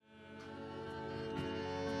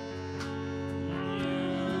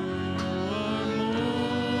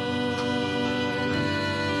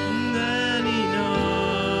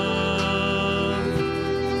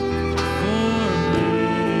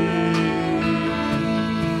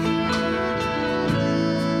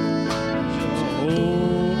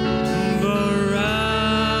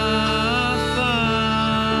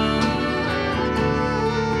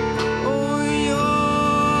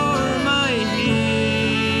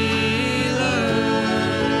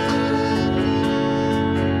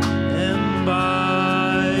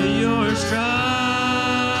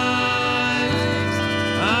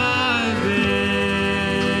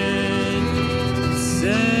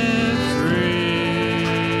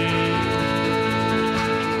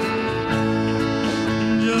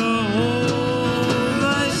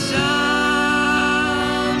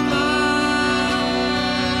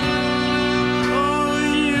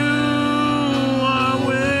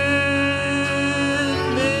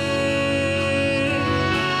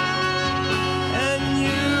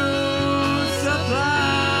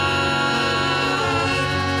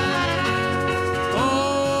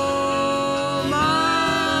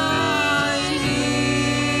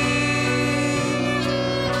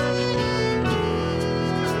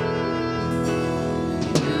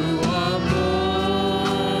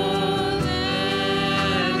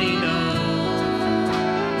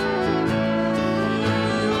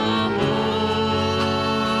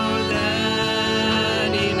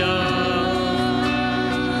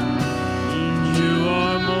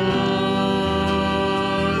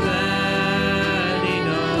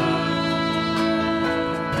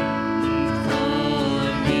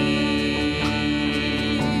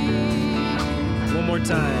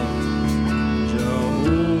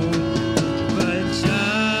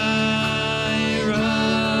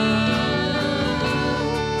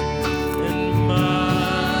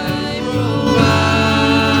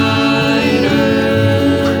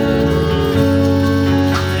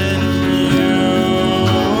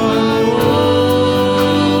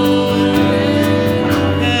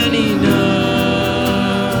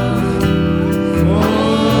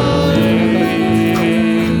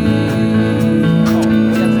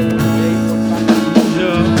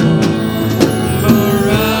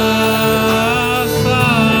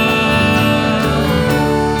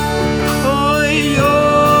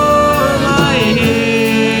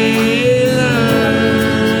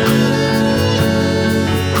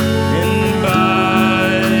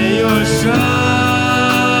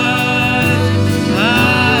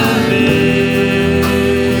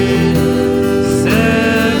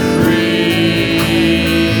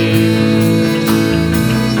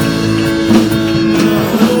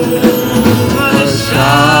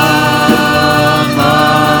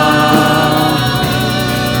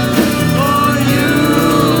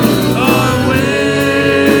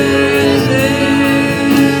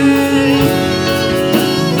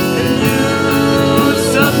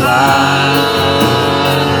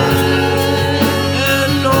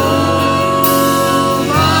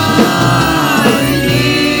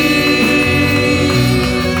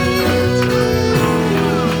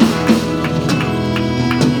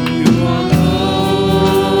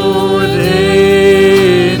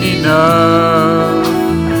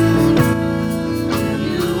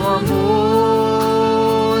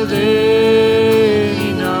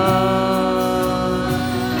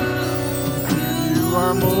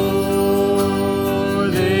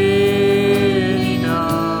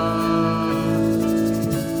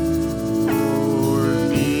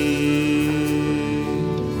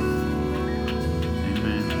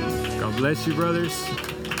bless you, brothers.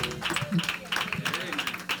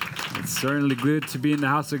 It's certainly good to be in the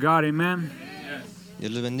house of God. Amen.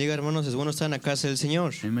 Dios les bendiga, hermanos. Es bueno estar en la casa del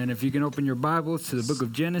Señor. Amen. If you can open your Bibles to the book of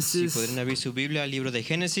Si Genesis, podrían abrir su Biblia al libro de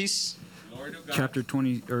Génesis, chapter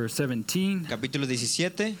 20 or 17, capítulo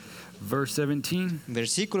 17, verse 17.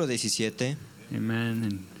 versículo 17. Amen.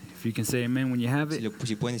 And if you can say amen when you have it.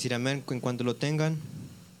 Si pueden decir amén en cuanto lo tengan.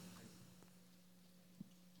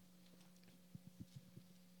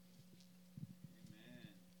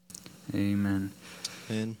 Amen.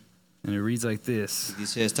 Amén. And it reads like this.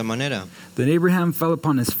 Dice de esta manera. Then Abraham fell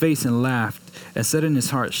upon his face and laughed, and said in his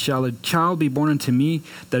heart, Shall a child be born unto me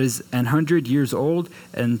that is 100 years old?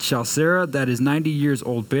 And shall Sarah that is 90 years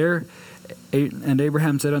old bear? And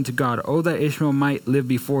Abraham said unto God, O that Ishmael might live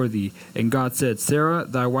before thee. And God said, Sarah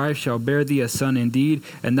thy wife shall bear thee a son indeed,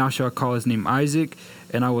 and thou shalt call his name Isaac.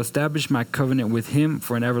 And I will establish my covenant with him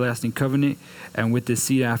for an everlasting covenant, and with his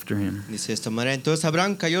seed after him. Dice de esta manera. Entonces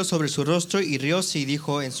Abraham cayó sobre su rostro y rióse y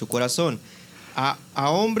dijo en su corazón, a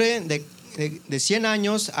hombre de 100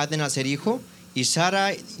 años ha de nacer hijo, y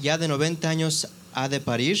Sara ya de 90 años ha de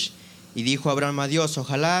parir. Y dijo Abraham a Dios,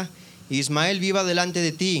 ojalá Ismael viva delante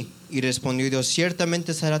de ti. Y respondió Dios,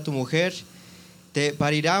 ciertamente Sara tu mujer te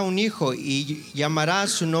parirá un hijo, y llamará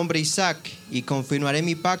su nombre Isaac, y confirmaré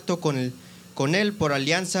mi pacto con él por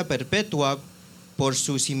alianza perpetua por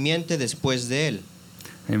su simiente después de él.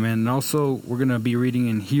 Amen. And also, we're going to be reading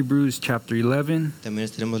in Hebrews chapter 11, También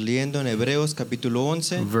estaremos leyendo en Hebreos capítulo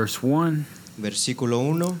 11, verse 1. versículo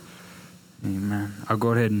 1. Amen. I'll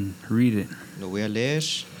go ahead and read it. Lo voy a leer.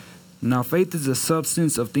 Now faith is the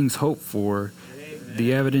substance of things hoped for,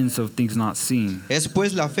 the evidence of things not seen. Es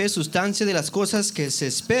pues la fe sustancia de las cosas que se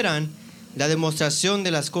esperan, la demostración de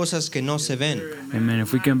las cosas que no se ven. Amen.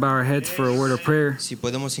 If we can bow our heads for a word of prayer. Si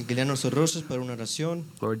podemos inclinar nuestros rostros para una oración.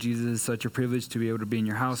 Lord Jesus, it's such a privilege to be able to be in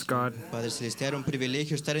your house, God. Padre Celestial, un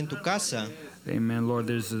privilegio estar en tu casa. Amen, Lord.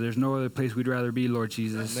 There's no other place we'd rather be, Lord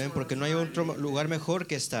Jesus, Amén, porque no hay otro lugar mejor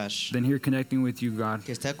que estar, than here connecting with you, God.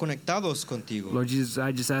 que estar conectados contigo. Lord Jesus,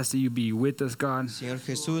 I just ask that you be with us, God. Señor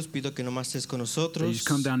Jesús, pido que nomás estés con That you nosotros, just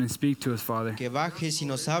come down and speak to us, Father. que bajes y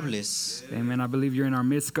nos hables. Amen. I believe you're in our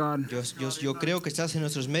midst, God, Yo creo que estás en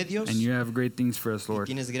nuestros medios and you have great things for us, y Lord.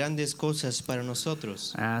 tienes grandes cosas para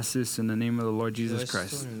nosotros. I ask this in the name of the Lord Todo Jesus esto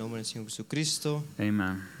Christ. en el nombre del Señor Jesucristo.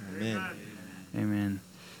 Amen. Amén. Amen.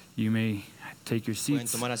 You may take your Pueden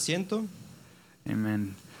seats. tomar asiento.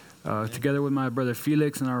 Amen. Together with my brother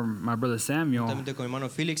Felix and my brother Samuel, Juntamente con mi hermano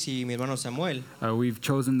Félix y mi hermano Samuel, we've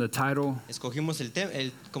chosen the title, escogimos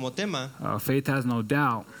como tema, Faith Has No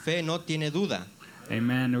Doubt. Fe no tiene duda.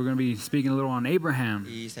 Amen. We're going to be speaking a little on Abraham.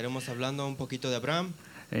 Y estaremos hablando un poquito de Abraham.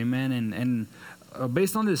 Amen. And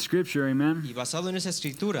based on this scripture, amen, Y basado en esa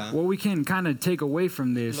escritura, what we can kind of take away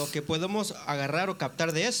from lo this que podemos agarrar o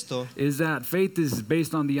captar de esto is that faith is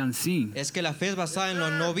based on the unseen. es que la fe es basada en lo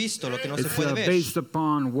no visto, lo que no se It's puede ver, based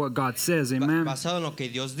upon what God says. Amen. basado en lo que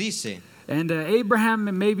Dios dice. And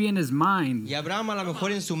Abraham, maybe in his mind, Y Abraham a lo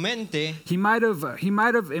mejor en su mente he might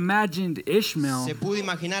have imagined Ishmael se pudo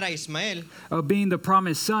imaginar a Ismael being the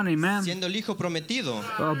promised son. Amen. siendo el hijo prometido,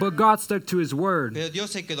 But God stuck to His word. pero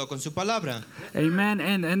Dios se quedó con su palabra. Amen.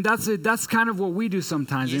 And that's kind of what we do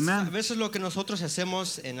sometimes. Y es a Amen. veces lo que nosotros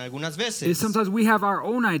hacemos en algunas Is veces. sometimes we have our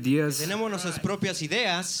own ideas, Tenemos nuestras propias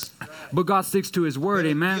ideas, but God sticks to His word.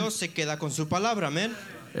 pero Amen. Dios se queda con su palabra, amén.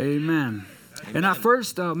 Amen. And at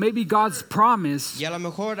first, maybe God's promise, Y a lo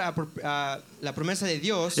mejor la promesa de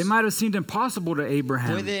Dios it might have seemed impossible to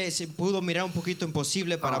Abraham. se pudo mirar un poquito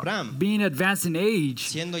imposible para Abraham. Being advanced in age,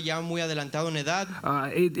 Siendo ya muy adelantado en edad,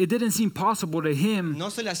 it didn't seem possible to him. no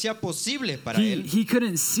se le hacía posible para He él.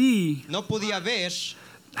 couldn't see No podía ver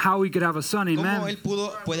how he could have a son. cómo Amen. él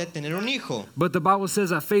puede tener un hijo. But the Bible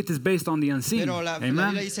says that faith is based on the unseen. Pero la Biblia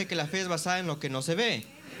Amen. dice que la fe es basada en lo que no se ve.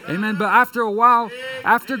 Amen. But after a while,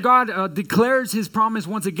 after God declares His promise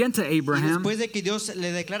once again to Y Abraham después de que Dios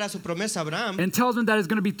le declara su promesa a Abraham and tells him that it's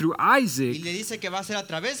going to be through y Isaac, le dice que va a ser a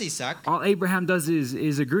través de Isaac, all Abraham does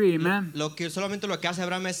is agree. Amen. solamente lo que hace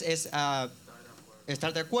Abraham es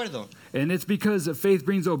estar de acuerdo. And it's because faith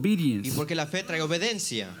brings Y obedience. porque la fe trae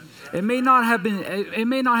obediencia. It may not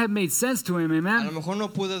have made sense to him. A lo Amen. mejor no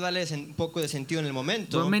pudo darle un poco de sentido en el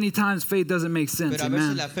momento, But many times faith doesn't make sense. pero a veces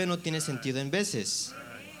Amen. la fe no tiene sentido en veces.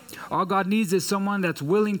 All God needs is someone that's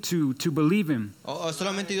willing to believe Him. O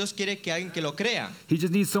solamente Dios quiere que alguien que lo crea, He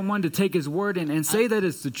just needs someone to take His word and say that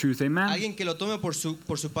it's the truth. Amen. alguien que lo tome por su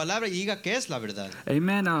palabra y diga que es la verdad.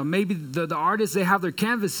 Amen. Maybe the artists, they have their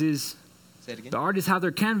canvases. The artists have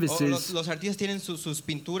their canvases. Los artistas tienen sus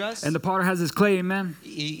pinturas And the potter has his clay. Amen.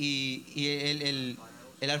 y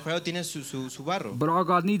El alfarero tiene su barro. But all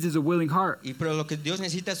God needs is a willing heart. Pero lo que Dios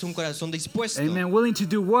necesita es un corazón dispuesto. Amen. Willing to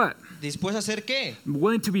do what? ¿Dispuesto a hacer qué?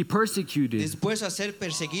 Willing to be persecuted. ¿Dispuesto a ser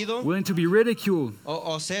perseguido Willing to be ridiculed.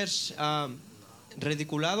 o ser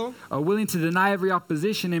ridiculado Willing to deny every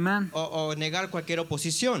opposition. Amen. o negar cualquier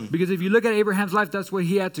oposición? Because if you look at Abraham's life, that's what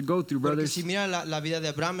he had to go through, Porque brothers. si mira la vida de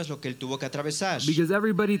Abraham es lo que él tuvo que atravesar. Because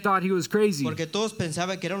everybody thought he was crazy. Porque todos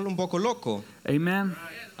pensaban que era un poco loco. Amen.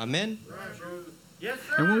 Amén.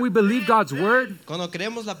 And when we believe God's word, Cuando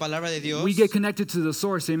creemos la palabra de Dios, we get connected to the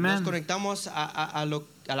source. nos Amen. conectamos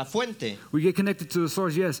a la fuente. We get connected to the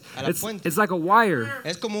source, yes. A la fuente. It's like a wire.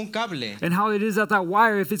 Es como un cable. And how it is that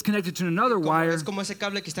wire, if it's connected to another wire, Es como ese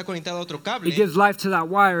cable que está conectado a otro cable. it gives life to that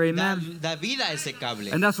wire. Amen. Da vida a ese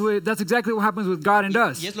cable. And that's exactly what happens with God and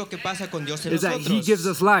us. Y es lo que pasa con Dios en Is that nosotros. He gives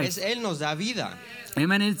us life. Es Él nos da vida.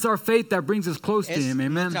 Amen. And it's our faith that brings us close to Es Him.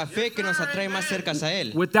 Amen. nuestra fe que nos atrae más cerca a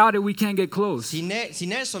Él. Without it, we can't get close. Sin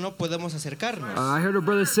eso no podemos acercarnos. I heard a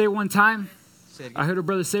brother say one time, Yo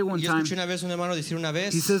time, escuché una vez un hermano decir una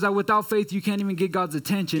vez, he says that without faith, you can't even get God's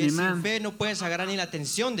attention. que sin Amen. fe no puedes agarrar ni la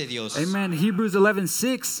atención de Dios. Amen. Hebrews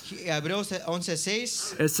 11:6, Hebreos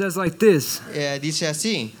 11:6 it says like this. dice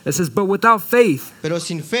así, It says, but without faith, pero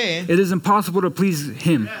sin fe it is impossible to please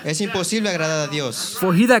Him. es imposible agradar a Dios.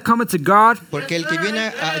 For he that cometh to God Porque el que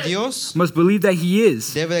viene a Dios must believe that He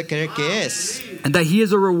is, debe de creer que es and that He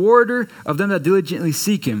is a rewarder of them that diligently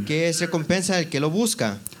seek Him. recompensa al que lo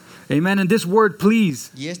busca. Amen. And this word,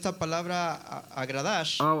 please, Y esta palabra agradar,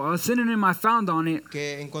 a synonym I found on it,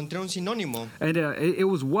 que encontré un sinónimo, and it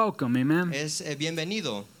was welcome. Amen. es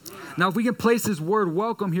bienvenido. Now, if we can place this word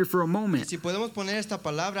welcome here for a moment, Si podemos poner esta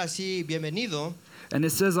palabra así, bienvenido, and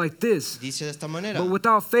it says like this, dice de esta manera. but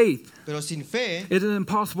without faith, Pero sin fe it is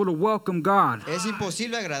impossible to welcome God. es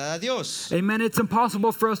imposible agradar a Dios. Amen. It's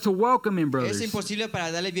impossible for us to welcome Him, Es brothers. imposible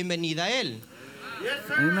para darle bienvenida a Él.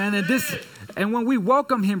 Amen. And when we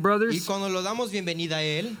welcome Him, Y brothers, cuando lo damos bienvenida a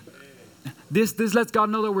Él, this lets God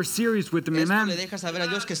know that we're serious with Him. esto le Amen. deja saber a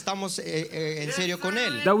Dios que estamos en serio con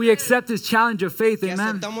Él. That we accept His challenge of faith. Que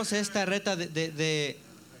Amen. aceptamos esta reta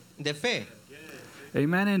de fe.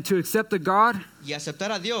 Amen. And to accept the God Y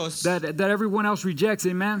aceptar a Dios that everyone else rejects.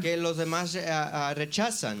 Amen. que los demás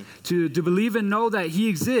rechazan. To believe and know that He Que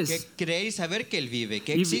exists. creer y saber que Él vive,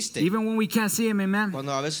 que Even, existe. even when we can't see Him. Amen.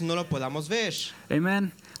 Cuando a veces no lo podamos ver.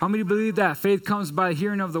 Amen. How many believe that faith comes by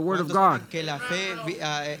hearing of the word of ¿Cuántos God? saben que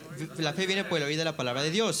la fe viene por el oír de la palabra de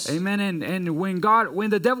Dios? Amen. And when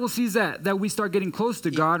the devil sees that we start getting close to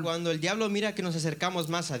Y God, cuando el diablo mira que nos acercamos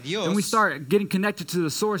más a Dios, and we start getting connected to the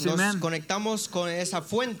source, nos amen. conectamos con esa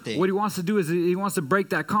fuente What he wants to do is he wants to break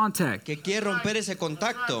that contact. que quiere romper ese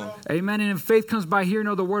contacto. Amen. And if faith comes by hearing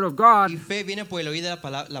of the word of God, Y fe viene por el oír de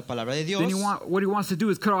la palabra de Dios. then what he wants to do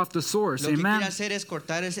is cut off the source. Lo que quiere Amen. hacer es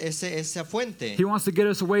cortar esa fuente. He wants to get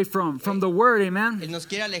us away from the word. Amen. Él nos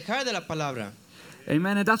quiere alejar de la palabra.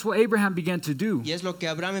 Amen. And that's what Abraham began to do. Y es lo que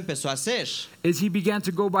Abraham empezó a hacer. Is he began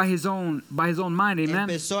to go by his own mind. Amen.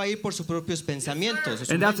 Empezó a ir por sus propios pensamientos. de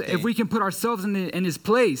su And that's mente. if we can put ourselves in his Y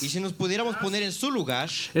place. si nos pudiéramos poner en su lugar,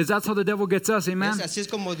 Is that's how the devil gets us. Amen. así es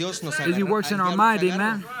como Dios nos He agarra. works in al our diablo mind, nos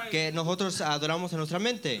agarra, amen. Que nosotros adoramos en nuestra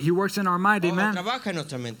mente. He works in our mind. O Amen. trabaja en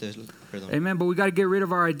nuestra mente. Perdón. Amen. But we got to get rid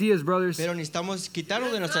of our ideas, brothers. Pero necesitamos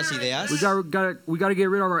quitarnos de nuestras ideas. We got to get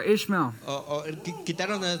rid of our Ishmael. O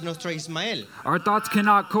quitarnos de nuestro Ismael. Our thoughts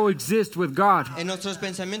cannot coexist with God. En nuestros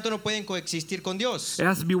pensamientos no pueden coexistir con Dios. It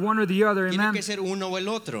has to be one or the other. Tiene Amen. que ser uno o el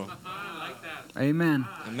otro. Amen.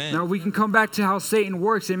 Amen. Now we can come back to how Satan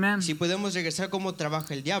works. Amen. Si podemos regresar cómo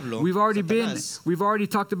trabaja el diablo, We've Satanás. already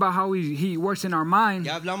talked about how he works in our mind,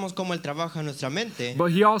 Ya hablamos cómo él trabaja en nuestra mente,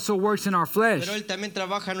 but he also works in our flesh. pero él también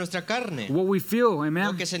trabaja en nuestra carne. What we feel, Lo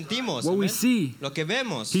amen. que sentimos, What we amén. see. Lo que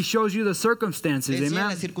vemos, He shows you the circumstances, te enseña amen.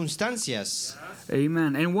 las circunstancias.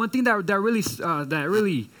 Amen. And one thing that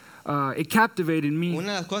really it captivated me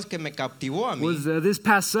Una de las cosas que me captivó a mí, was this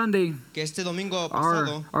past Sunday, que este domingo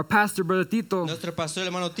pasado, our pastor, Brother Tito, nuestro pastor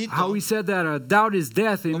hermano Tito, how he said that doubt is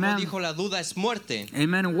death, como amen. dijo, la duda es muerte.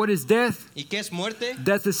 Amen. And what is death? ¿Y qué es muerte?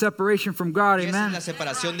 Death is separation from God, ¿Qué es amen. la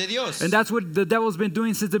separación de Dios? And that's what the devil's been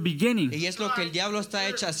doing since the beginning. Y es lo que el diablo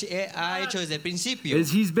ha hecho desde el principio.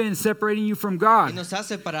 Is he's been separating you from Y God nos ha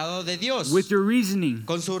separado de Dios with your reasoning,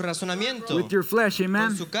 con su razonamiento, with your flesh, con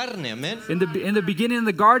amen. su carne, amén. In the beginning in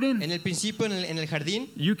the garden, En el principio, en el jardín,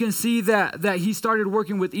 you can see that he started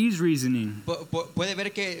working with Eve's reasoning, puede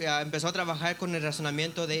ver que empezó a trabajar con el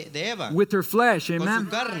razonamiento de Eva, with her flesh, con su amen.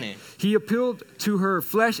 carne. He appealed to her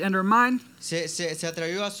flesh and her mind, se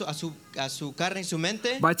atrevió a su carne y su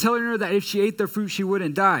mente, by telling her that if she ate the fruit, she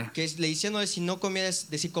wouldn't die. que le diciendo si no comía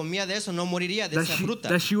si comía de eso no moriría de esa fruta,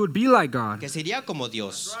 That she would be like God. que sería como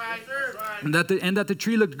Dios, And that the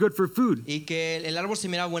tree looked good for food. y que el árbol se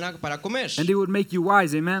miraba buena para comer And it would make you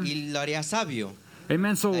wise. Amen. y lo haría sabio,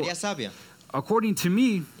 Amen. So, la haría sabia. according to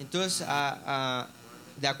me, Entonces,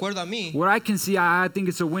 de acuerdo a mí, what I can see, I think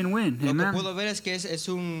it's a win-win. lo que Amen. puedo ver es que es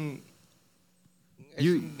un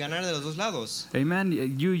ganar de los dos lados. Amen.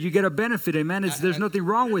 You get a benefit. Amen. There's nothing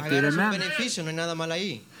wrong with it. Agarras un Amen. beneficio, no hay nada mal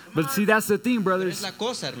ahí. But see, that's the thing, Pero brothers. es la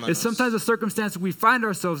cosa, It's hermanos. sometimes the circumstance we find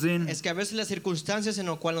ourselves in, Es que a veces las circunstancias en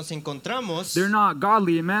las cuales nos encontramos they're not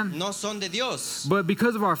godly. Amen. no son de Dios. But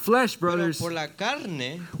because of our flesh, Pero brothers, por la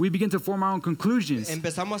carne we begin to form our own conclusions.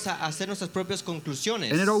 empezamos a hacer nuestras propias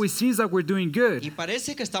conclusiones. And it always seems like we're doing Y good.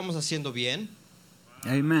 parece que estamos haciendo bien.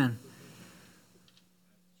 Amen.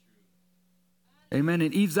 Amen.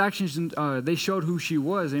 And Eve's actions, they showed who she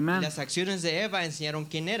was. Y Amen. las acciones de Eva enseñaron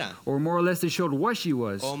quién era. Or more or less, they showed what she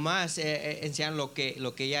was. O más, enseñaron lo que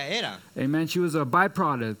ella era. Amen. She was a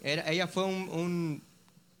byproduct Ella fue un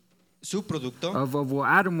subproducto of what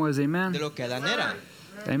Adam was. de Amen. lo que Adán era.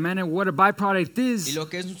 Amen. And what a byproduct Y is, lo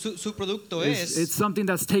que es un subproducto it's something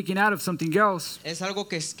that's taken out of something else. es algo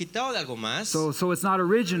que es quitado de algo más. So it's not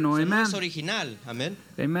original. O sea, no Amen. es original. Amén.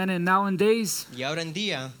 Amen. And nowadays, Y ahora en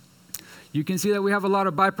día, you can see that we have a lot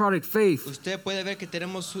of byproduct faith. usted puede ver que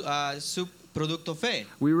tenemos subproducto fe.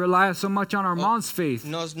 We rely so much on our mom's faith.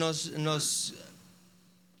 Nos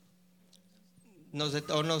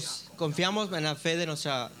confiamos en la fe de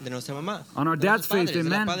nuestra mamá. On our de dad's nuestros faith, padres,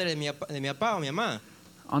 amen. padre de mi papá o mi mamá.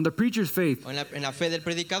 On the preacher's faith. O en la fe del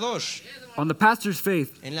predicador. On the pastor's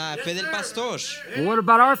faith. En la fe del pastor. Well, what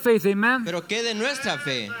about our faith? Amen. Pero ¿qué de nuestra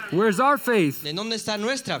fe? Where's our faith? ¿De dónde está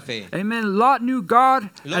nuestra fe? Amen. Lot knew God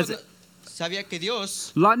Lot as sabía que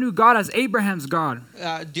Dios, Abraham's God,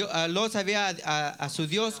 Lot sabía a su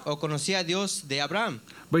Dios o conocía a Dios de Abraham,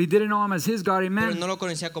 but he didn't know him as his God. pero Amen. no lo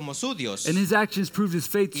conocía como su Dios. And his actions proved his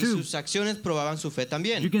faith Y too. sus acciones probaban su fe You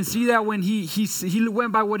también. can see that when he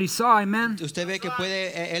went by what he saw. Amen. Usted ve que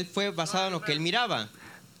él fue basado en lo que él miraba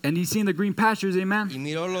And he seen the green pastures. y Amen.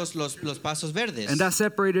 miró los pasos verdes. And that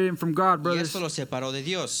separated him from God, Y brothers. eso lo separó de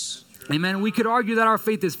Dios. Amen. We could argue that our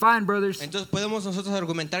faith is fine, brothers. Entonces podemos nosotros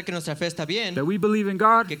argumentar que nuestra fe está bien, That we believe in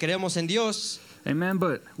God. que creemos en Dios, Amen.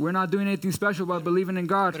 But we're not doing anything special by believing in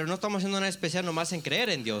God. pero no estamos haciendo nada especial nomás en creer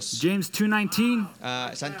en Dios. James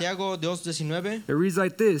 2:19, Santiago 2:19 it reads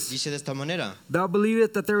like this: dice de esta manera: Thou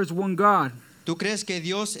believest that there is one God. ¿Tú crees que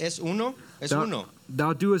Dios es uno? Es Thou, uno.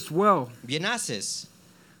 thou doest well. Bien haces.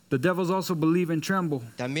 The devils also believe and tremble.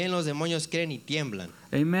 También los demonios creen y tiemblan.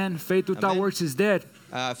 Amen. Faith without Amen. works is dead.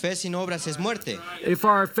 Fe sin obras es muerte. If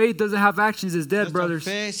our faith doesn't have actions, it's dead, Nuestra brothers.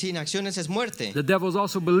 fe sin acciones es muerte. The devils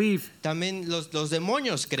also believe. También los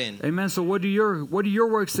demonios creen. Amen. So what do your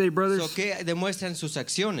works say, brothers? So, ¿qué demuestran sus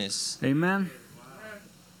acciones? Amen.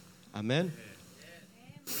 Amén.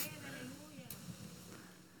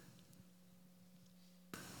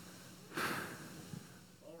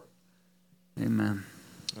 Amen.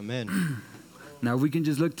 Amén. Now we can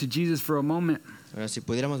just look to Jesus for a moment Ahora, si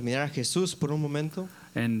pudiéramos mirar a Jesús por un momento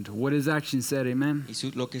and what his actions said. Amen. y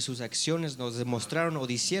lo que sus acciones nos demostraron o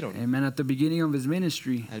hicieron. Amen. At the beginning of his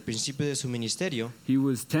ministry, Al principio de su ministerio, he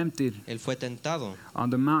was tempted él fue tentado on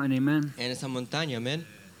the mountain. Amen. en esa montaña, amén.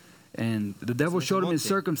 And the devil Ese showed him his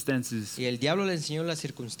monte. circumstances, Y el diablo le enseñó las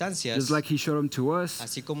circunstancias, just like he showed them to us,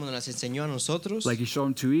 así como nos las enseñó a nosotros, like he showed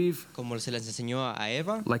them to Eve, como se las enseñó a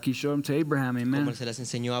Eva, like he showed them to Abraham. como Amen. se las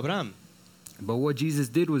enseñó a Abraham. But what Jesus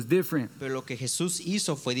did was different. Pero lo que Jesús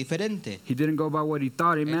hizo fue diferente. He didn't go by what he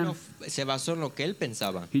thought. Él Amen. no se basó en lo que él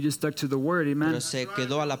pensaba, He just stuck to the word. Amen. pero se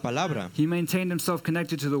quedó a la palabra. He maintained himself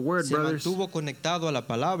connected to the word, Se brothers. mantuvo conectado a la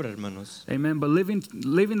palabra, hermanos. Amen. But living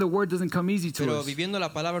the word doesn't come easy to Pero us. viviendo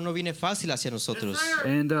la palabra no viene fácil hacia nosotros.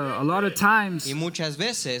 And a lot of times Y muchas it's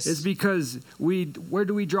veces, because where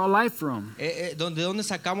do we draw life from? ¿de dónde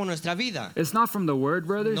sacamos nuestra vida? It's not from the word,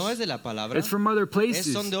 brothers. No es de la palabra, It's from other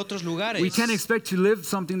places. son de otros lugares. We can't expect to live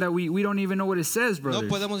something that we don't even know what it says, No brothers.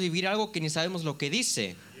 podemos vivir algo que ni sabemos lo que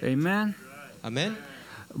dice. Amen. Amén.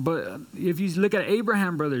 But if you look at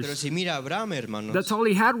Abraham, Pero brothers, si mira a Abraham, hermanos, that's all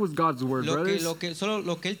he had was God's word, brothers. solo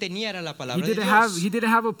lo que él tenía era la He palabra de didn't Dios.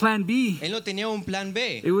 have a plan B. Él no tenía un plan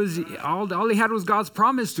B. It was all he had was God's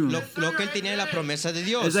promise to him. Lo que él tenía era la promesa de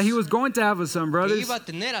Dios. Is that he was going to have a son, Que brothers. iba a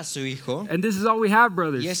tener a su hijo. And this is all we have,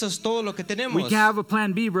 brothers. Y eso es todo lo que We tenemos. can't have a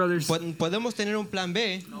plan B, brothers. Podemos tener un plan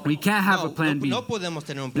B. We can't have a plan B. No podemos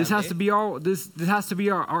tener un plan This has to B. be this has to be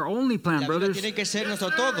our only plan, La vida brothers. tiene que ser nuestro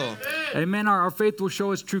todo. Amen. Our faith will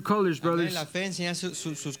show us true colors, Amén. brothers. La fe enseña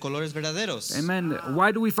sus colores verdaderos. Amen.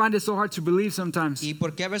 Why do we find it so hard to believe sometimes? ¿Y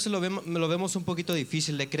por qué a veces lo vemos un poquito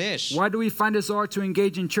difícil de creer? Why do we find it so hard to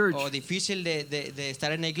engage in church? O difícil de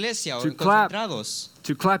estar en la iglesia o To clap. concentrados,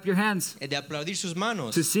 To clap your hands, de aplaudir sus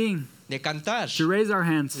manos, to sing, de cantar, to raise our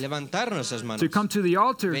hands, levantar nuestras manos, to come to the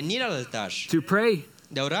altar, venir al altar, to pray.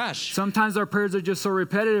 de orar. Sometimes our prayers are just so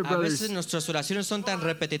repetitive, A veces brothers. nuestras oraciones son tan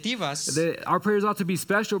repetitivas Our prayers ought to be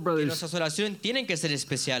special, que brothers. nuestras oraciones tienen que ser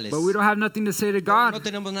especiales. But we don't have nothing to say to No God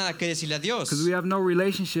tenemos nada que decirle a Dios because we have no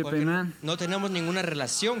relationship. porque Amen. no tenemos ninguna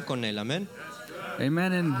relación con Él. Amén.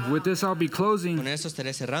 Amen. And with this, I'll be Con closing. esto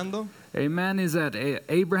estaré cerrando. Amen. Is that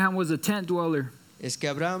Abraham was a tent dweller. Es que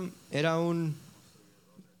Abraham era un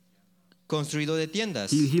construidor de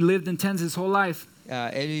tiendas. He lived in tents his whole life,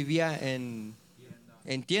 Él vivía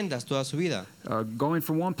en tiendas toda su vida, going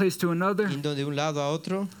from one place to another. yendo de un lado a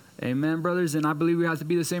otro. Amen, brothers. And I believe we have to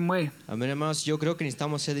be the same way Amén, hermanos. Yo creo que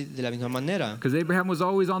necesitamos ser de la misma manera, because Abraham was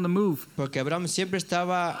always on the move. porque Abraham siempre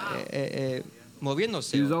estaba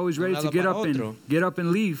moviéndose He was always de un ready to lado para otro. get up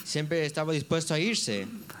and leave. Siempre estaba dispuesto a irse.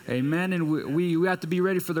 Amen. And we have to be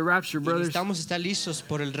ready for the rapture, Y brothers. necesitamos estar listos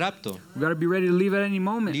por el rapto, We got to be ready to leave at any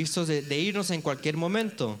moment. listos de irnos en cualquier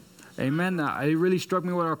momento. Amen. It really struck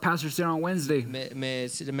me what our pastor said on Wednesday.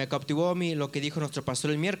 Me cautivó a mí lo que dijo nuestro pastor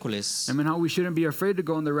el miércoles. Amen. How we shouldn't be afraid to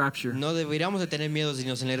go in the rapture. No deberíamos de tener miedo de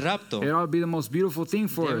irnos en el rapto. It ought to be the most beautiful thing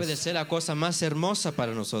for Debe de us. ser la cosa más hermosa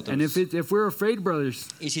para nosotros. And if we're afraid, brothers,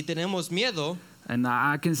 Y si tenemos miedo, and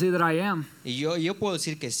I can say that I am, y yo puedo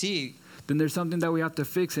decir que sí, then there's something that we have to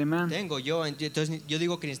fix. Amen. tengo yo, entonces yo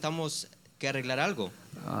digo que necesitamos que arreglar algo.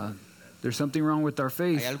 There's something wrong with our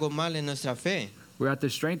Hay faith. algo mal en nuestra fe. We have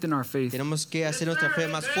to strengthen our faith. Tenemos que hacer nuestra fe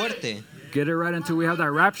más fuerte. Get it right until we have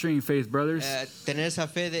that rapturing faith, brothers. Tener esa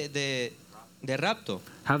fe de rapto.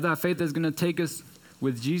 Have that faith that's going to take us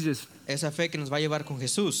with Jesus. Esa fe que nos va a llevar con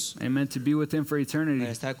Jesús. Amen. To be with Him for eternity.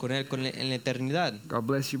 Para estar con Él en la eternidad. God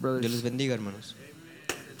bless you, brothers. Dios les bendiga, hermanos.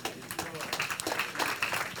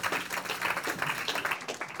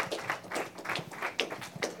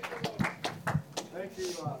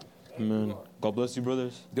 Amen. God bless you,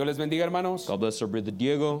 brothers. Dios les bendiga, hermanos. God bless our brother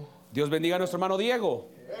Diego. Dios bendiga a nuestro hermano Diego.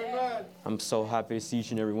 I'm so happy to see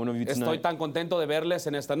each and every one of you Estoy tonight. tan contento de verles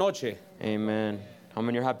en esta noche. Amen. How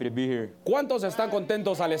many are happy to be here? ¿Cuántos están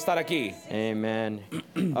contentos al estar aquí? Amen.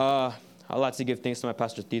 I'd like to give thanks to my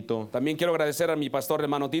pastor Tito También quiero agradecer a mi pastor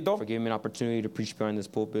hermano Tito for giving me an opportunity to preach behind this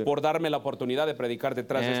pulpit. por darme la oportunidad de predicar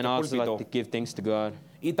detrás de And este I also púlpito. like to give thanks to God,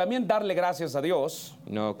 Y también darle gracias a Dios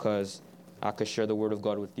because I could share the word of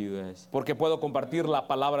God with you guys. porque puedo compartir la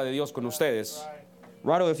palabra de Dios con ustedes.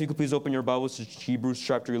 Right away, if you could please open your Bibles to Hebrews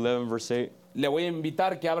chapter 11, verse 8. Le voy a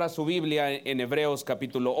invitar que abra su Biblia en Hebreos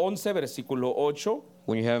capítulo 11, versículo 8.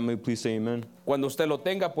 When you have me, please say amen. Cuando usted lo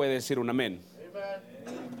tenga puede decir un amén.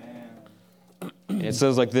 It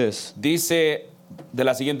says like this. Dice de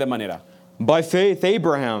la siguiente manera. By faith,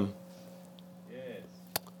 Abraham,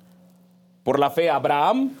 Por la fe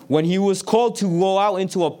Abraham, when he was called to go out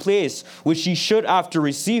into a place which he should after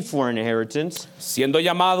receive for an inheritance, siendo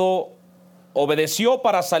llamado, obedeció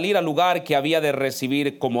para salir al lugar que había de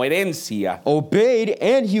recibir como herencia. obeyed,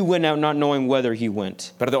 and he went out not knowing whither he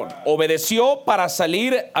went. Perdón, obedeció para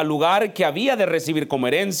salir al lugar que había de recibir como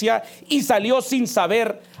herencia y salió sin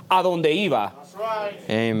saber a dónde iba.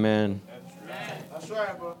 Amen.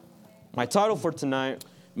 My title for tonight,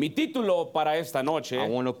 Mi título para esta noche, I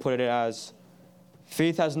want to put it as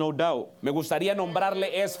Faith Has No Doubt. me gustaría nombrarle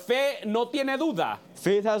es Fe no tiene duda.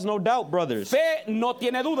 Faith has no doubt, brothers. Fe no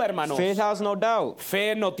tiene duda, hermanos. Faith has no doubt.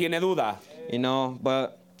 Fe no tiene duda. You know,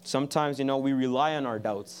 but sometimes, we rely on our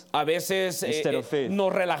doubts. A veces Instead of faith.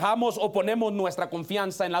 nos relajamos o ponemos nuestra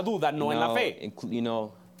confianza en la duda, no en la fe.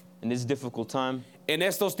 In this difficult time, En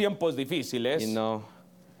estos tiempos difíciles,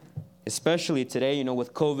 especially today,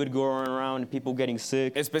 with COVID going around and people getting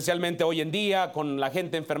sick, especialmente hoy en día con la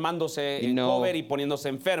gente enfermándose en COVID y poniéndose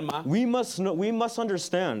enferma, we must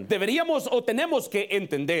understand deberíamos o tenemos que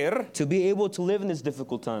entender to be able to live in this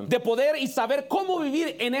difficult time. de poder y saber cómo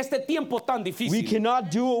vivir en este tiempo tan We difícil. cannot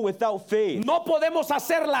do it without faith. No podemos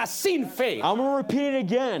hacerla sin fe. I'm going to repeat it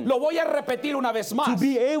again. Lo voy a repetir una vez To más.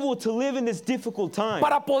 be able to live in this difficult time,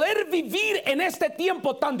 Para poder vivir en este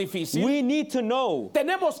tiempo tan difícil, we need to know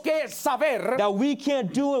tenemos que saber that we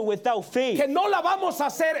can't do it without faith que no la vamos a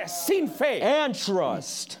hacer sin fe and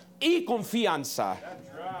trust. y confianza.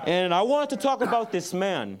 And I want to talk about this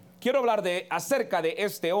man Quiero hablar acerca de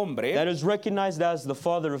este hombre that is recognized as the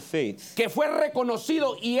father of faith. que fue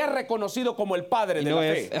reconocido y es reconocido como el padre de la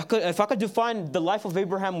fe. If I could define the life of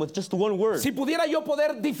Abraham with just one word, Si pudiera yo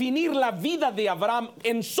poder definir la vida de Abraham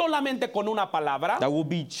en solamente con una palabra, that will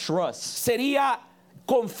be trust. sería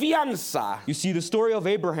confianza. You see, the story of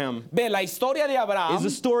Abraham Ve, la historia de is Abraham a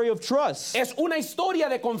story of trust. es una historia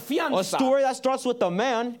de A confianza. story that starts with a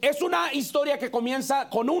man Es una historia que comienza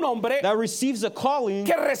con un hombre that receives a calling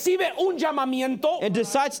que recibe un llamamiento and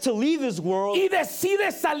decides to leave his world, y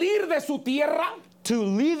decide salir de su tierra, to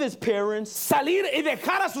leave his parents, salir y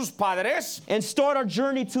dejar a sus padres and start a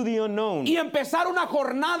journey to the unknown. y empezar una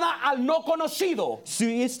jornada al no conocido.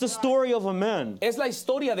 See, it's the story of a man Es la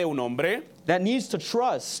historia de un hombre that needs to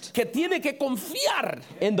trust que tiene que confiar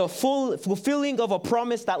in the full fulfilling of a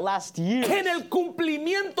promise that lasts years. en el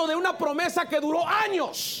cumplimiento de una promesa que duró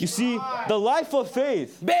años. You see, the life of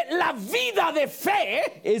faith Ve, la vida de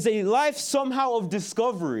fe is a life somehow of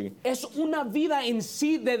discovery. es una vida en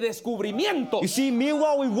sí de descubrimiento. You see,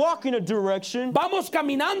 meanwhile we walk in a direction Vamos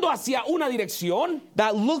caminando hacia una dirección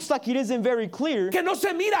that looks like it isn't very clear. que no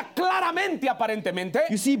se mira claramente aparentemente,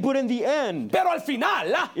 You see, but in the end, pero al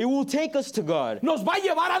final it will take us to God. nos va a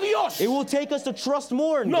llevar a Dios. It will take us to trust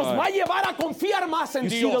more in Nos va a God. llevar a confiar más en You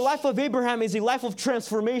see, the Dios. life of Abraham is a life of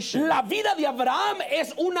transformation. La vida de Abraham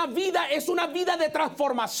es una vida de In the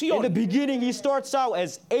transformación. beginning, he starts out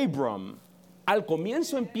as Abram Al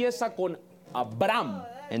comienzo empieza con Abraham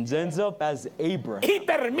and ends up as Abraham. y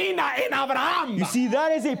termina en Abraham. You see,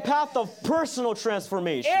 that is a path of personal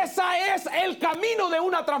transformation. Esa es el camino de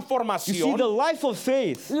una You see, transformación. the life of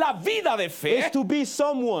faith La vida de fe is to be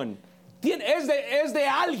someone es de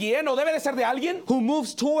alguien, o debe de ser de alguien, who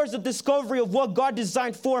moves towards the discovery of what God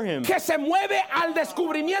designed for him. que se mueve al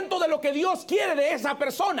descubrimiento de lo que Dios quiere de esa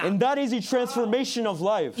persona. And that is a transformation of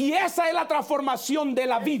life. Y esa es la transformación de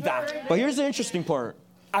la vida. But here's the interesting part.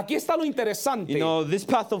 Aquí está lo interesante. You know, this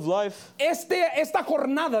path of life, Esta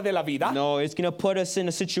jornada de la vida it's going to put us in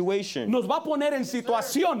a situation, nos va a poner en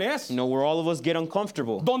situaciones where all of us get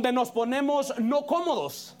uncomfortable. donde nos ponemos no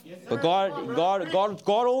cómodos. But God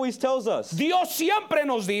always tells us, Dios siempre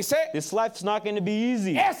nos dice, this life's not going to be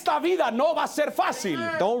easy. esta vida no va a ser fácil,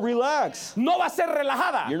 Don't relax. no va a ser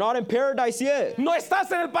relajada. You're not in paradise yet. No estás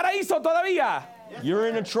en el paraíso todavía. You're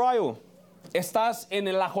in a trial. Estás en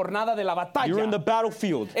la jornada de la You're in the batalla.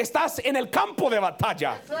 battlefield. Estás en el campo de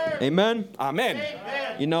batalla. Amen. Amén.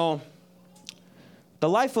 You know, the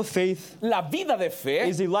life of faith La vida de fe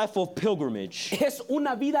is a life of pilgrimage. es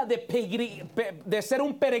una vida de ser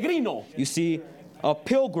un peregrino. You see, a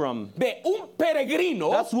pilgrim, De un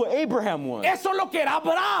peregrino. that's what Abraham was. Eso es lo que era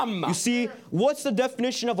Abraham. You see, what's the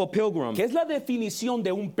definition of a pilgrim? ¿Qué es la definición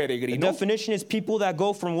de un The peregrino? definition is people that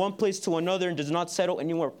go from one place to another and does not settle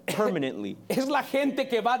anywhere permanently. Es la gente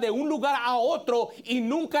que va de un lugar a otro y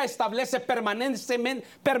nunca establece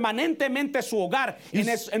permanentemente su hogar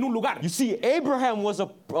en un lugar. You see, Abraham was a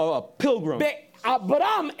pilgrim. Ve,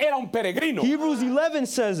 Abraham era un peregrino. Hebrews 11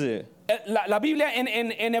 says it. La Biblia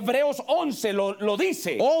en Hebreos 11 lo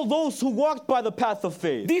dice. All those who walked by the path of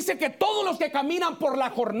faith Dice que todos los que caminan por la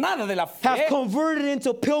jornada de la have fe converted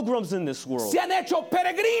into pilgrims in this world. se han hecho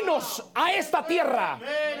peregrinos a esta tierra.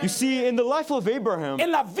 You see, in the life of Abraham,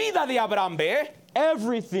 En la vida de Abraham, ve,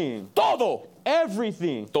 everything, todo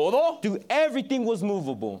everything was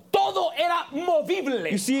movable. era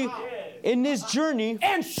movible. You see, in this journey,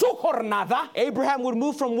 En su jornada, Abraham would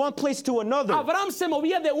move from one place to another. Abraham se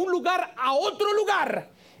movía de un lugar a otro lugar.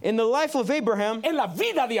 In the life of Abraham, En la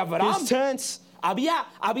vida de Abraham his tents,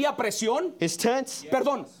 había presión,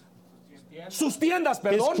 perdón, sus tiendas, his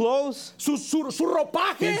perdón, clothes, su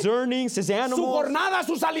ropaje, his earnings, his su animals, jornada,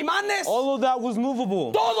 sus alimanes. all of that was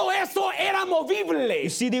movable. Todo eso era movible. You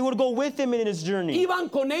see, they would go with him in his journey. Iban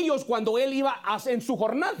con ellos cuando él iba en su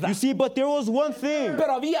jornada. You see, but there was one thing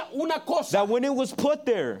Pero había una cosa that when it was put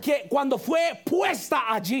there, que cuando fue puesta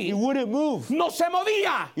it allí, wouldn't move. no se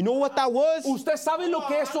movía. You know what that was? ¿Usted sabe lo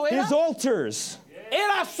que eso era? His altars.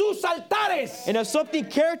 Era sus altares. And if something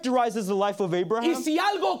characterizes the life of Y Abraham, si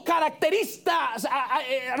algo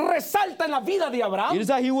resalta en la vida de it Abraham, is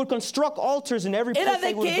that he would construct altars in every era place de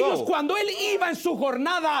they would que ellos go, cuando él iba en su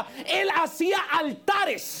jornada, él hacía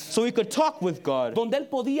altares so he could talk with God donde él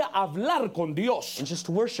podía hablar con Dios and just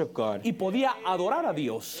worship God. y podía adorar a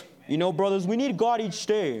Dios. You know, brothers, we need God each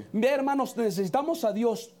day. Ve, hermanos, necesitamos a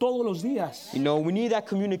Dios todos los días. You know, we need that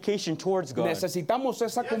communication towards God. Necesitamos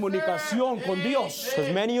esa comunicación con Dios.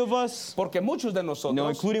 Because many of us, Porque muchos de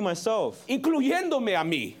nosotros, including myself, incluyéndome a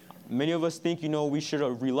mí, many of us think, we should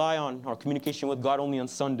rely on our communication with God only on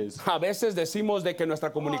Sundays. a veces decimos de que nuestra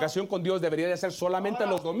comunicación con Dios debería de ser solamente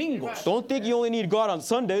los domingos. Don't think you only need God on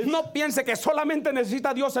Sundays, No piense que solamente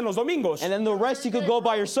necesita a Dios en los domingos. and then the rest you could go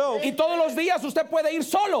by yourself. Y todos los días usted puede ir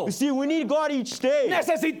solo. You see, we need God each day.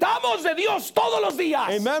 Necesitamos de Dios todos los días.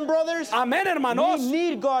 Amen, brothers? Amén, hermanos. We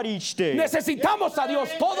need God each day. Necesitamos a Dios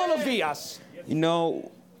todos los días. You know,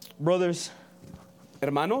 brothers,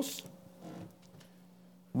 Hermanos,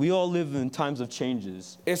 We all live in times of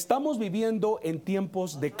changes. estamos viviendo en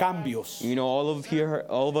tiempos de cambios. You know, all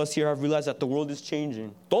of us here have realized that the world is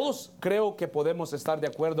changing. Todos creo que podemos estar de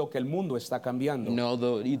acuerdo que el mundo está cambiando. You know,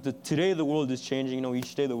 today the world is changing. You know,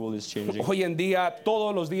 each day the world is changing. Hoy en día,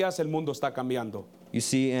 todos los días el mundo está cambiando. You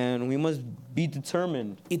see, and we must be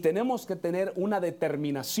determined. Y tenemos que tener una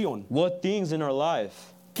determinación. What things in our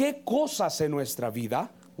life ¿Qué cosas en nuestra vida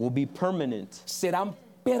will be permanent, serán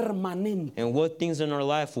permanentes? and what things in our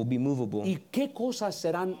life will be movable. ¿Y qué cosas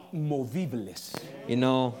serán movibles? You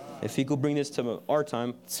know, if he could bring this to our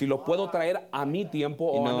time, Si lo puedo traer a mi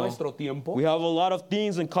tiempo you o a know, nuestro tiempo, we have a lot of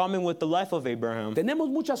things in common with the life of Abraham. tenemos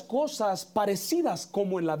muchas cosas parecidas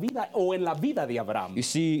como en la vida o en la vida de Abraham. You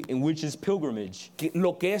see, in which is pilgrimage.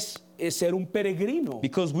 Lo que es ser un peregrino.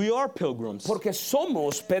 Because we are pilgrims. Porque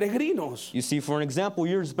somos peregrinos. You see, for an example,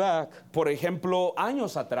 years back, Por ejemplo,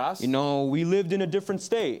 años atrás, you know, we lived in a different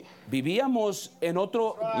state. vivíamos en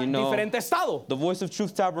otro You know, diferente estado. The Voice of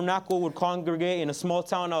Truth Tabernacle would congregate in a small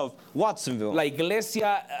town of Watsonville. La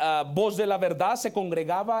iglesia Voz de la Verdad se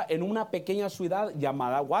congregaba en una pequeña ciudad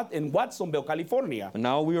llamada en Watsonville, California. And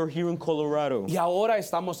now we are here in Colorado. Y ahora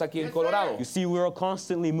estamos aquí en Colorado. You see, we are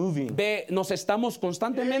constantly moving. Nos estamos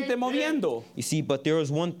constantemente moviendo. You see, but there is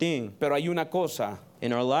one thing Pero hay una cosa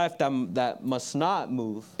in our life that must not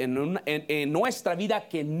move, en nuestra vida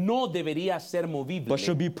que no debería ser movible, but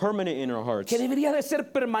should be permanent in our hearts. que debería de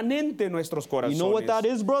ser permanente en nuestros corazones. You know what that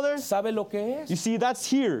is, brothers? ¿Sabe lo que You es? see, that's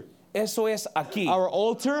here. Eso es aquí. Our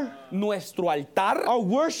altar, Nuestro altar, our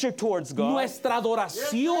worship towards God, nuestra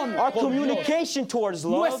adoración, our con Dios, communication towards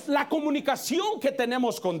love. la comunicación que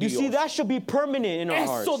tenemos con You Dios. see, that should be permanent in our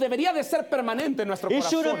hearts. Eso debería de ser permanente en nuestro It corazón.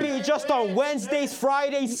 shouldn't be just on Wednesdays,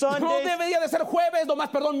 Fridays, No Sundays. debería de ser jueves,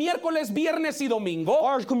 miércoles, viernes y domingo.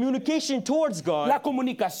 Our communication towards God La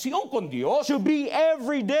comunicación con Dios should be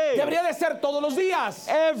every day, debería de ser todos los días.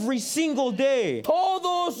 every single day.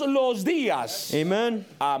 Todos los días. Amen.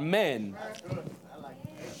 Amén.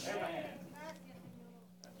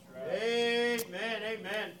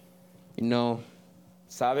 You know,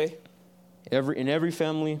 ¿Sabe? in every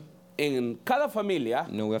family, En cada familia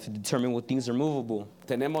you know, we have to determine what things are movable.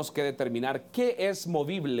 tenemos que determinar qué es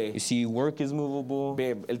movible. You see, work is movable.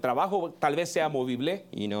 El trabajo tal vez sea movible.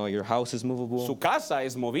 You know, your house is movable. Su casa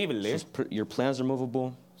es movible. Your plans are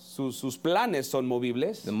movable. Sus planes son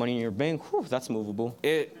movibles. The money in your bank, whew, that's movable.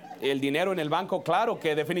 El dinero en el banco, claro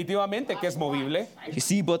que definitivamente que es movible. You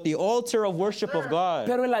see, but the altar of worship of God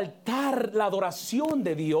Pero el altar, la adoración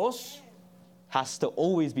de Dios, has to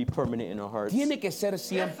always be permanent in our hearts. tiene que ser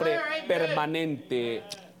siempre permanente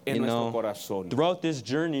en You nuestro know, corazón. throughout this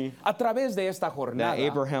journey A través de esta that jornada,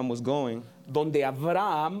 Abraham was going, donde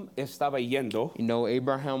Abraham estaba yendo, you know,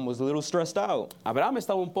 Abraham was a little stressed out, Abraham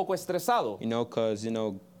estaba un poco estresado. you know, because, you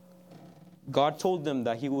know, God told them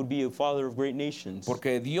that he would be a father of great nations.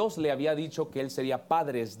 Porque Dios le había dicho que él sería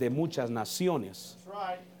padres de muchas naciones.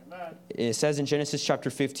 It says in Genesis chapter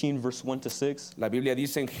 15, verse 1 to 6. La Biblia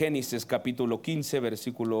dice en Génesis capítulo 15,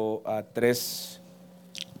 versículo 3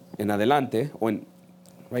 en adelante, o en,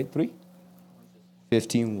 right, 3?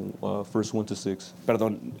 15, verse 1 to 6.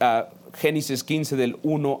 Perdón, Génesis 15 del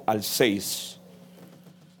 1 al 6.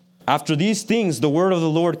 After these things, the word of the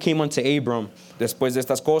Lord came unto Abram Después de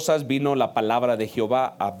estas cosas vino la palabra de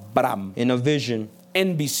Jehová a Abraham in a vision,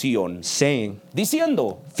 en visión, saying,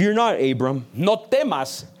 diciendo, Fear not, Abram, no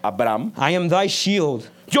temas, Abraham, I am thy shield,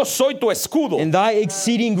 yo soy tu escudo, and thy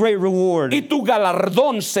exceeding great reward. y tu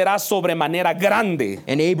galardón será sobremanera grande.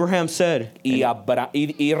 And Abraham said, Y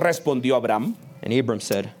respondió Abraham,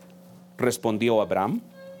 respondió Abraham,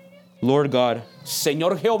 Lord God,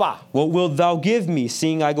 Señor Jehová, what wilt thou give me,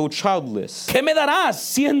 seeing I go childless? ¿qué me darás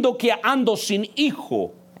siendo que ando sin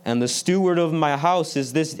hijo? And the steward of my house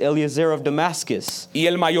is this Eliezer of Damascus. Y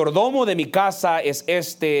el mayordomo de mi casa es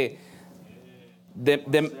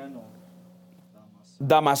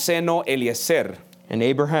Damaseno Eliezer.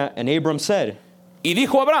 And Abram said, Y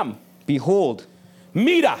dijo Abraham, Behold,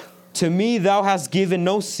 mira, to me thou hast given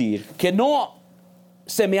no seed, que no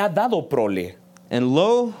se me ha dado prole. and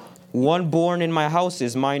lo, one born in my house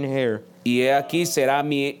is mine heir. Y he aquí será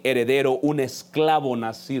mi heredero un esclavo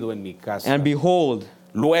nacido en mi casa. And behold,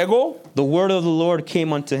 Luego the word of the Lord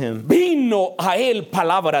came unto him, vino a él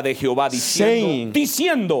palabra de Jehová Saying,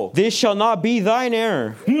 diciendo, This shall not be thine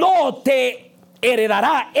heir, no te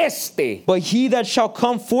heredará este, but he that shall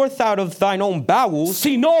come forth out of thine own bowels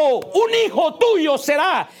sino un hijo tuyo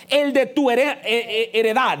será el de tu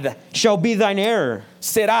heredad. shall be thine heir.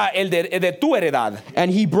 Será el de tu heredad.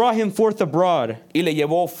 And he brought him forth abroad, Y le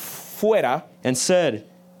llevó fuera and said,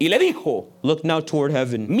 Y le dijo, Look now toward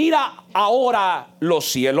heaven mira ahora los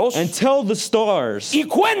cielos and tell the stars, y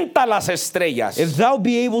cuenta las estrellas. if thou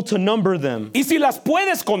be able to number them. Y si las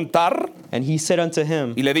puedes contar, And he said unto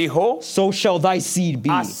him, y le dijo, so shall thy seed be.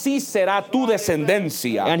 así será tu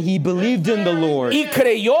descendencia. And he believed in the Lord, Y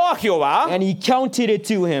creyó a Jehová and he counted it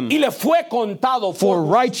to him. y le fue contado For por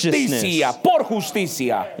righteousness. justicia, por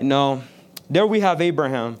justicia. You know, there we have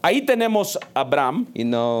Abraham. Ahí tenemos a Abraham. You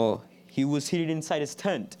know, he was hidden inside his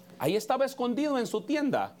tent. Ahí estaba escondido en su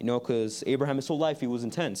tienda, You know, because Abraham his whole life he was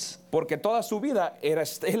in tents. porque toda su vida él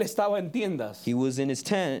estaba en tiendas. He was in his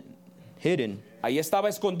tent, hidden. Ahí estaba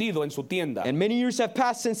escondido en su tienda. And many years have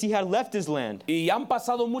passed since he had left his land Y han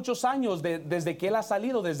pasado muchos años desde que él ha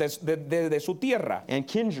salido de su tierra and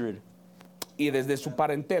kindred. y desde su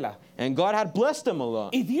parentela. And God had blessed him a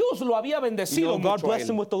lot. Y Dios lo había You bendecido know, God mucho a blessed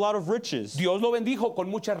him él. with a lot of riches. Dios lo bendijo con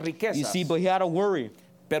muchas You riquezas. see, but he had a worry.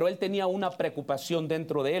 Pero él tenía una preocupación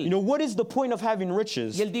dentro de él. You know, what is the point of having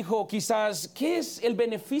riches Y él dijo, quizás, ¿qué es el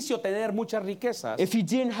beneficio de tener muchas riquezas? if he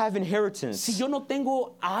didn't have Si inheritance? yo no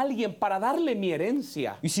tengo a alguien para darle mi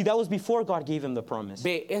herencia. You see, that was before God gave him the promise.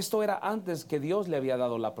 Ve, esto era antes que Dios le había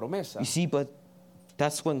dado la promesa. You see, but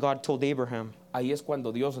that's when God told Abraham, Ahí es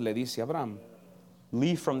cuando Dios le dice a Abraham,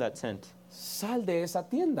 leave from that tent sal de esa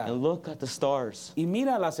tienda and look at the stars. y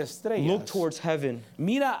mira las Look estrellas. towards heaven.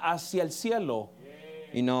 Mira hacia el cielo.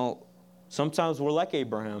 You know, sometimes we're like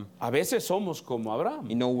Abraham. A veces somos como Abraham.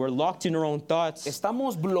 You know, we're locked in our own thoughts.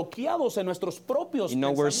 Estamos bloqueados en nuestros propios You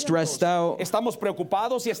know, we're pensamientos. stressed out. Estamos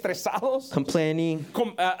preocupados y estresados. Complaining.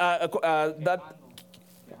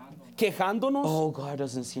 Quejándonos. Oh, God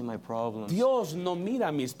doesn't see my problems. Dios no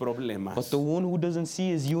mira mis But problemas. the one who doesn't see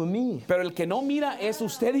is you and me. Pero el que no mira es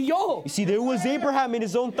usted y yo. You see, there was Abraham in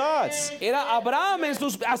his own thoughts. Era Abraham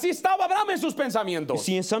así estaba Abraham en sus You pensamientos.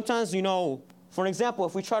 see, and sometimes, you know, for an example,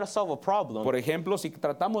 if we try to solve a problem, Por ejemplo, si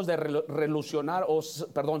tratamos de solucionar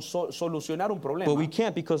un but we problema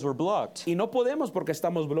can't because we're blocked y no podemos porque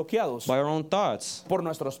estamos bloqueados by our own thoughts. por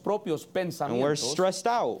nuestros propios And we're pensamientos, stressed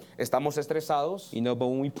out. estamos estresados, You know, but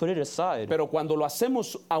when we put it aside pero cuando lo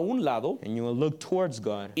hacemos a un lado and you look towards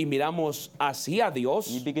God, y miramos hacia Dios,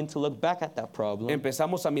 you begin to look back at that problem.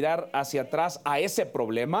 empezamos a mirar hacia atrás a ese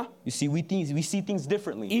problema You see, we see things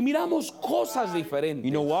differently. y miramos cosas diferentes.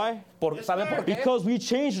 You know why? ¿Sabe por qué? Because we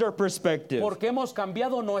changed our perspective. Porque hemos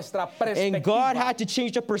cambiado nuestra And God perspectiva. had to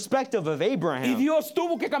change the perspective of Y Abraham. Dios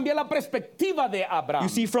tuvo que cambiar la perspectiva de Abraham. You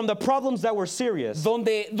see, from the problems that were serious.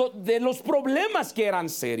 De los problemas que eran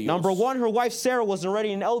serios. Number one, her wife Sarah was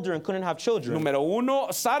already an elder and couldn't have children. Número uno,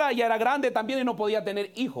 Sara ya era grande también y no podía tener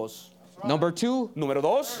hijos. Number two, Número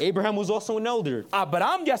dos, Abraham was also an elder.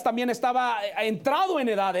 Abraham ya también estaba entrado en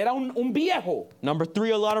edad, era un viejo. Number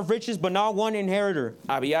three, a lot of riches, but not one inheritor.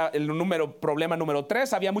 Había problema número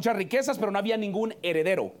tres, había muchas riquezas, pero no había ningún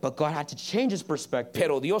heredero. But God had to change his perspective.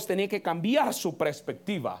 Pero Dios tenía que cambiar su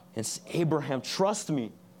perspectiva. And Abraham, trust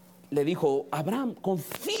me. Le dijo, Abraham,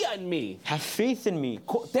 confía en mí, Have faith in me.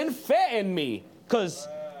 ten fe en mí. Because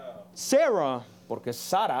Sarah, Porque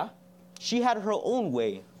Sara she had her own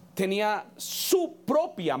way tenía su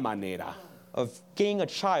propia manera of getting a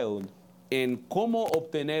child. en cómo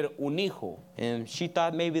obtener un hijo. And she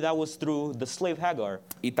thought maybe that was through the slave Hagar.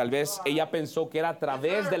 Y tal vez ella pensó que era a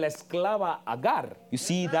través de la esclava Agar. You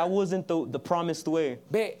see, that wasn't the promised way.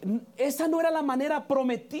 Ve, esa no era la manera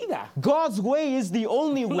prometida. God's way is the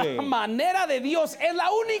only way. La manera de Dios es la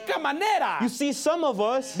única manera. You see, some of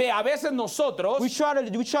us, Ve, a veces nosotros we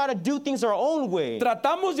try to do things our own way.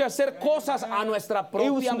 tratamos de hacer cosas a nuestra In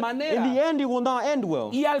propia the manera. end, it will not end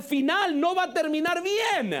well. Y al final no va a terminar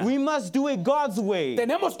bien. We must do it God's way.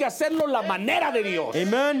 Tenemos que hacerlo la manera de Dios.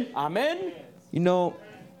 Amen. Amén. You know,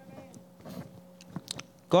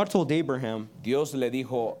 God told Abraham Dios le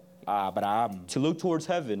dijo a Abraham to look towards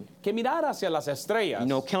heaven. que mirara hacia las estrellas. You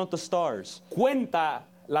know, count the stars. Cuenta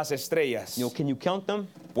las estrellas. You know, can you count them?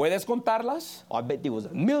 ¿Puedes contarlas? Oh, I bet there was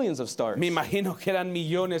millions of stars. Me imagino que eran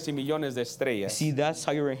millones y millones de estrellas. See, that's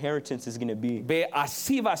how your inheritance is going to be. Ve,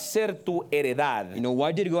 así va a ser tu heredad. You know,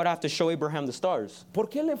 why did God have to show Abraham the stars? ¿Por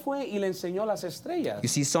qué le fue y le enseñó las You estrellas?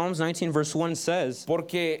 see, Psalms 19 verse 1 says,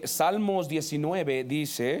 Porque Salmos 19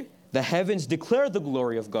 dice, the heavens declare the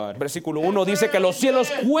glory of God. versículo 1 dice que los cielos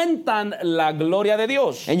cuentan la gloria de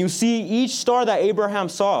Dios. And you see, each star that Abraham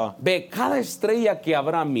saw Ve, cada estrella que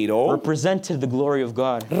Abraham miró represented the glory of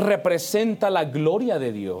God. representa la gloria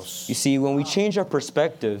de Dios. You see, when we change our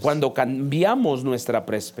perspectives, Cuando cambiamos nuestra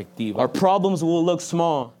perspectiva, our problems will look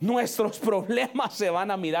small nuestros problemas se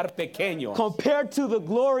van a mirar pequeños compared to the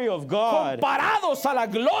glory of God. comparados a la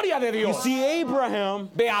gloria de You Dios. see, Abraham,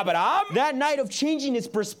 Ve, Abraham, that night of changing his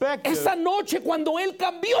perspective, perspective. Esa noche cuando él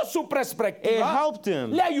cambió su It perspectiva, helped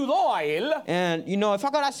him. le ayudó a él. And you know, if I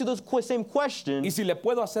could ask you those same question, Y si le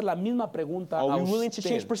puedo hacer la misma pregunta are a we willing to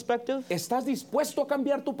change usted, perspective? ¿estás dispuesto a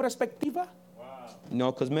cambiar tu perspectiva?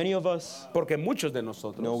 No, because many of us, Porque muchos de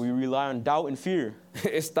nosotros we rely on doubt and fear.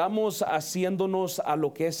 estamos haciéndonos a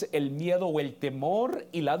lo que es el miedo o el temor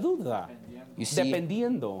y la duda, You see,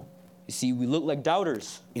 dependiendo. we look like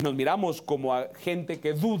doubters. Y nos miramos como a gente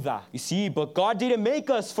que duda. You see, but God didn't make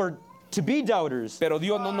us to be doubters. Pero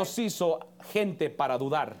Dios no nos hizo gente para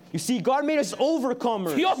dudar. You see, God made us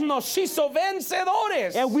overcomers. Dios nos hizo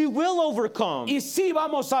vencedores. And we will overcome. Y sí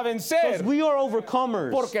vamos a vencer. We are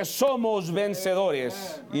overcomers. Porque somos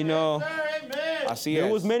vencedores. You know, Así there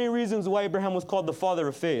es. was many reasons why Abraham was called the father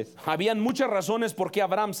of faith. Habían muchas razones por qué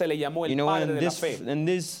Abraham se le llamó You el know, padre and de la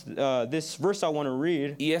fe. this verse I want to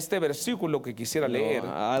read, Y este versículo que quisiera leer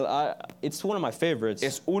it's one of my favorites.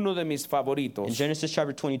 es uno de mis In favoritos. Genesis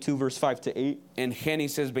chapter 22, verse 5 to 8. En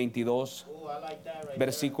Génesis 22,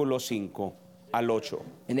 versículo 5 al 8.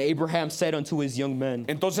 And Abraham said unto his young men,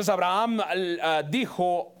 Entonces Abraham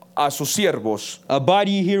dijo a sus siervos, Abide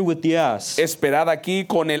ye here with the ass, esperad aquí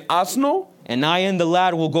con el asno, and I and the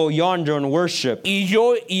lad will go yonder and worship, y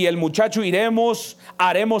yo y el muchacho iremos,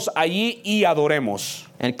 haremos allí y adoremos,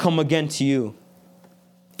 and come again to you.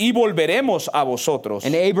 y volveremos a vosotros.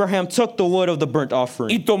 And Abraham took the wood of the burnt Y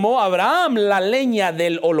offering, tomó Abraham la leña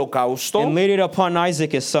del holocausto, and laid it upon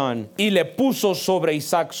Isaac his son, y le puso sobre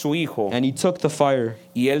Isaac su hijo. and he took the fire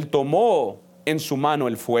Y él tomó en su mano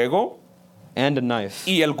el fuego and a knife,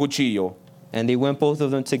 y el cuchillo, and they went both of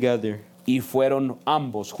them together. y fueron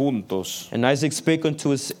ambos juntos. And Isaac spake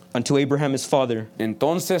unto Abraham his father,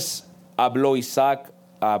 Entonces habló Isaac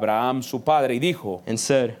a Abraham su padre y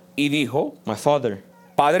dijo, My father.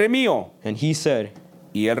 Padre mío. And he said,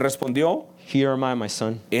 Y él respondió, Here am I, my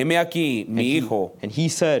son. heme aquí, mi hijo. And he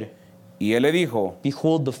said, Y él le dijo,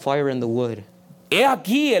 Behold the fire and the wood, he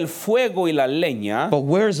aquí el fuego y la leña, but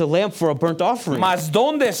where is the lamb for a burnt offering? mas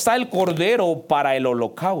 ¿dónde está el cordero para el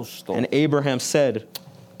holocausto? And Abraham said,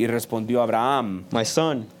 Y respondió Abraham, My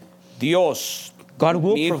son, Dios, God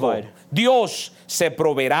will mi hijo, provide Dios se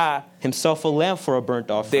proveerá himself a lamb for a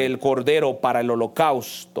burnt offering. del cordero para el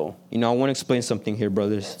holocausto. You know, I want to explain something here,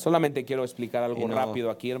 brothers. Solamente quiero explicar algo You know, rápido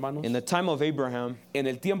aquí, hermanos. In the time of Abraham, En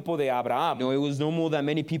el tiempo de Abraham, it was normal that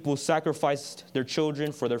many people sacrificed their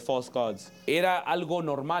children for their false gods. era algo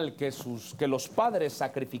normal que los padres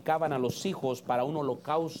sacrificaban a los hijos para un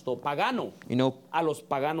holocausto pagano, You know, a los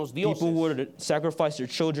paganos dioses. people would sacrifice their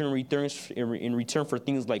children in return for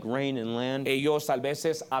things like rain and land. Ellos a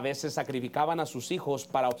veces sacrificaban a sus hijos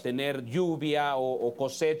para obtener lluvia o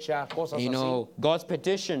cosecha, cosas You así. know, God's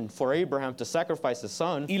petition for Abraham to sacrifice his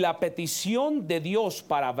son, Y la petición de Dios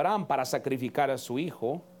para Abraham para sacrificar a su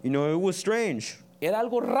hijo you know, it was strange. era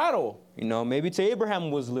algo raro. You know, maybe to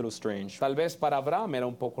Abraham was a little strange. Tal vez para Abraham era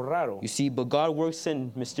un poco raro. You see, but God works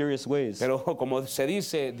in mysterious ways. Pero como se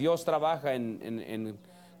dice, Dios trabaja en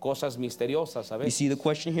cosas misteriosas, You ¿sabes? see, the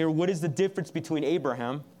question here, what is the difference between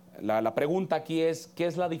Abraham La pregunta aquí es, ¿qué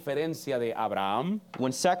es la diferencia de Abraham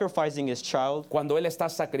when sacrificing his child cuando él está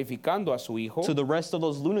sacrificando a su hijo to the rest of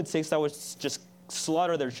those lunatics that would just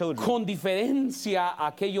slaughter their children? con diferencia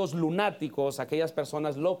a aquellos lunáticos, aquellas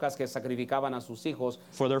personas locas que sacrificaban a sus hijos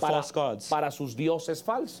For their false gods. para sus dioses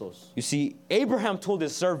falsos? You see, Abraham told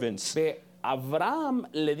his servants, Ve, Abraham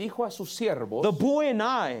le dijo a sus siervos, the boy and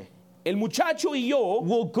I el muchacho y yo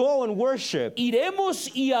will go and worship, iremos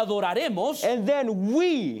y adoraremos and then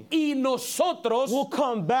we y nosotros will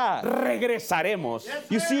come back. regresaremos.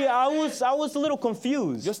 You see, I was a little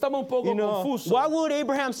confused. Yo estaba un poco You know, confuso. why would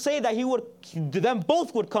Abraham say that them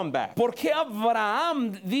both would come back? ¿Por qué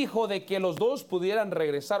Abraham dijo de que los dos pudieran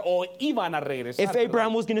regresar o iban a regresar? If perdón?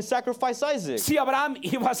 Abraham was going to sacrifice Isaac. Si Abraham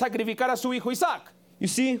iba a sacrificar a su hijo Isaac. You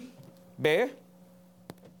see, Ve,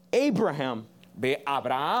 Abraham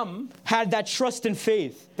Abraham had that trust and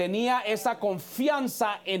faith tenía esa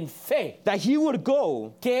confianza en fe that he would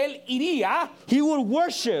go, que él iría, he would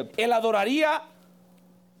worship, él adoraría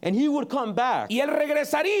and he would come back. y él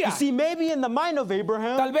regresaría. You see, maybe in the mind of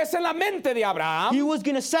Abraham, Tal vez en la mente de he Abraham, was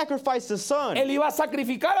going to sacrifice his son. él iba a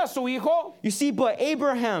sacrificar a su hijo, You see, but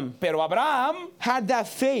Abraham pero Abraham had that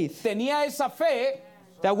faith tenía esa fe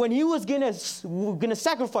that when he was gonna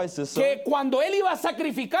sacrifice his son, que cuando él iba a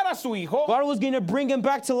sacrificar a su hijo, God was gonna bring him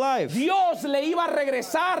back to life. Dios le iba a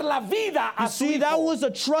regresar la vida a You su see, that hijo. was a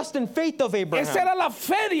trust and faith of Esa Abraham. era la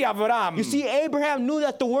fe de Abraham. You see, Abraham knew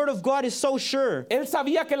that the word of God is so sure Él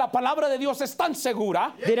sabía que la palabra de Dios es tan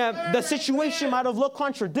segura that the situation might have looked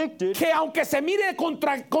contradicted, que aunque se mire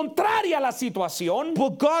contraria a la situación,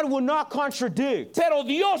 but God will not contradict. pero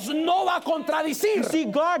Dios no va a You contradecir. see,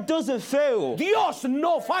 God doesn't fail. Dios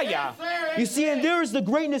no falla. You see, and there is the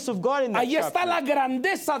greatness of God in that Ahí está chapter. la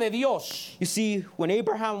grandeza de Dios. You see, when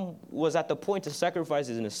Abraham was at the point to sacrifice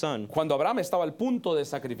his son, Cuando Abraham estaba al punto de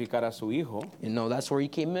sacrificar a su hijo, that's where he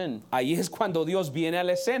came in. ahí es cuando Dios viene a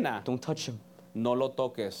la escena. Don't touch him. No lo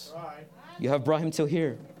toques. You have brought him till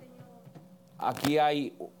here. Aquí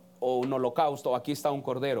hay un holocausto, aquí está un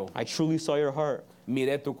cordero. I truly saw your heart.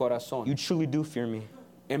 Miré tu corazón. You truly do fear me.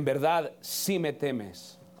 En verdad, sí me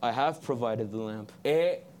temes. I have provided the lamp.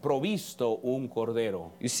 He provisto un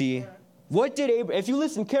cordero. You see, what did Abraham, if you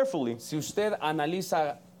listen carefully, Si usted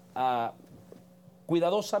analiza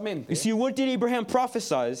cuidadosamente, you see, what did Abraham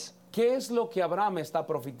prophesize ¿qué es lo que Abraham está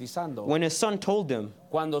profetizando? when his son told him,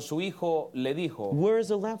 Cuando su hijo le dijo, where is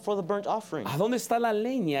the lamp for the burnt offering? ¿a dónde está la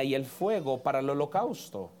leña y el fuego para el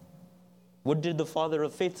holocausto? What did the father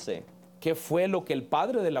of faith say? ¿Qué fue lo que el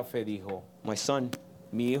padre de la fe dijo? My son,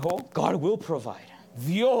 Mi hijo, God will provide.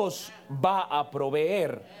 Dios va a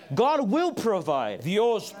proveer. God will provide.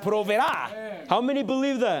 Dios proveerá. How many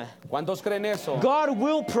believe that? ¿Cuántos creen eso? God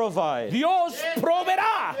will provide. Dios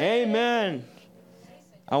proveerá. Amen.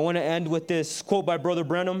 I want to end with this quote by Brother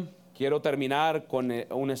Branham Quiero terminar con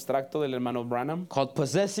un extracto del hermano Branham called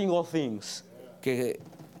Possessing All Things, que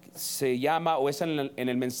se llama, o es en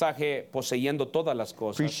el mensaje Poseyendo todas las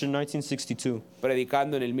cosas, preached in 1962.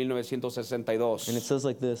 predicando en el And it 1962. says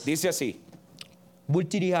like this. Dice así, What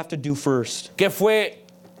did he have to do first? ¿qué fue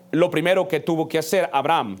lo primero que tuvo que hacer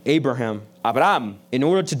Abraham? Abraham, in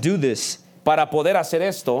order to do this, Para poder hacer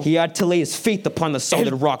esto, he had to lay his faith upon the solid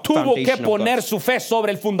él rock tuvo que foundation of poner God. su fe sobre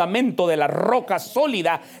el fundamento de la roca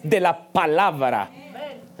sólida de la palabra.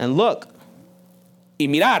 And look, Y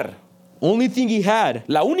mirar, only thing he had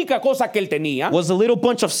la única cosa que él tenía was a little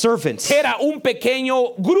bunch of servants, era un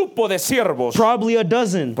pequeño grupo de siervos, probably a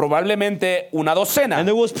dozen. probablemente una docena. And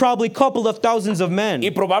there was probably a couple of thousands of men. Y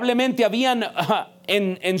probablemente habían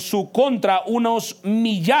en su contra unos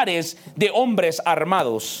millares de hombres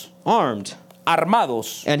armados. Armed.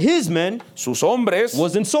 Armados. And his men Sus hombres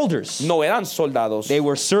wasn't soldiers. no eran soldados, They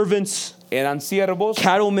were servants, eran siervos,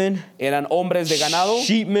 cattlemen, eran hombres de ganado,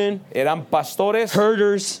 sheepmen, eran pastores,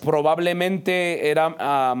 herders, probablemente eran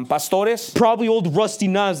pastores, probably old rusty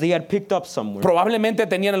knives they had picked up somewhere probablemente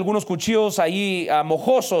tenían algunos cuchillos ahí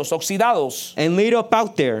mojosos, oxidados, and laid up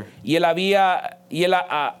out there. y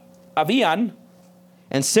habían,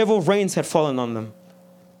 And several rains had fallen on them.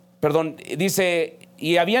 perdón, dice,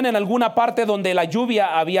 y habían en alguna parte donde la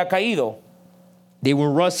lluvia había caído, They were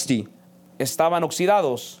rusty, estaban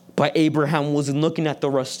oxidados. but Abraham wasn't looking at the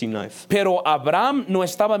rusty knife. Pero Abraham no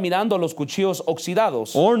estaba mirando los cuchillos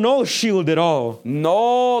oxidados. Or no shield at all.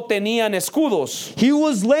 No tenían escudos. He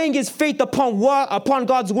was laying his faith upon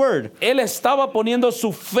God's word. Él estaba poniendo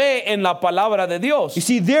su fe en la palabra de Dios. You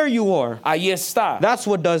see, there you are. Ahí está. That's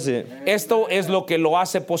what does it. Esto es lo que lo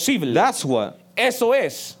hace posible. That's what. Eso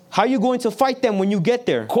es. How are you going to fight them when you get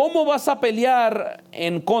there? ¿Cómo vas a pelear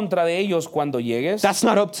en contra de ellos cuando llegues? That's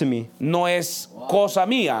not up to me. No es cosa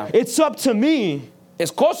mía. It's up to me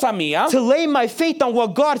Es cosa mía to lay my faith on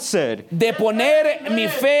what God said. de poner mi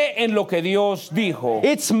fe en lo que Dios dijo.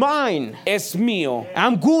 It's mine. Es mío.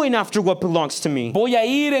 I'm going after what belongs to me. Voy a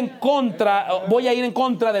ir en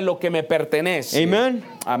contra de lo que me pertenece. Amen.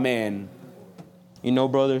 Amén. You know,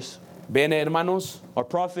 brothers, Ven, hermanos, our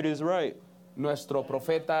prophet is right. nuestro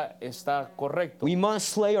profeta está correcto. We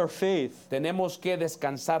must lay our faith Tenemos que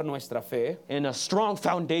descansar nuestra fe in a strong en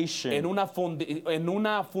foundation, una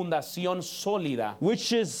fundación sólida,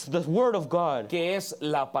 which is the word of God. que es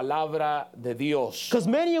la palabra de Dios. Because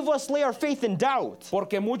many of us lay our faith in doubt,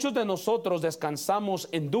 Porque muchos de nosotros descansamos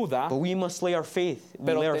en duda, but we must lay our faith,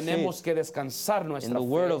 pero lay our tenemos faith que descansar in nuestra the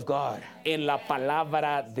word fe of God. en la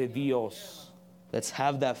palabra de Dios. Let's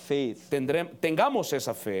have that faith Tengamos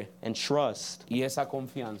esa fe and trust y esa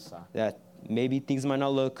confianza, that maybe things might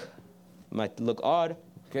look odd,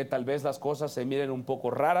 que tal vez las cosas se miren un poco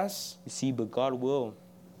raras, you see, but God will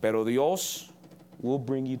pero Dios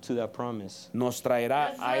bring you to that promise. nos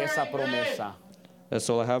traerá a esa promesa. That's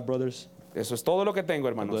all I have, brothers. Eso es todo lo que tengo,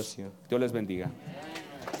 hermanos. bless you. Dios les bendiga.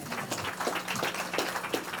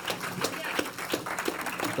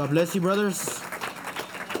 God bless you, brothers.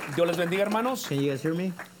 Dios les bendiga, hermanos. Can you guys hear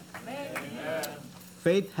me?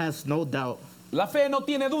 Faith has no doubt. La fe no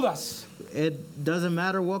tiene dudas. It doesn't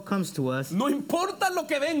matter what comes to us. No importa lo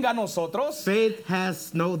que venga a nosotros. Faith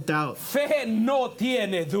has no doubt. Fe no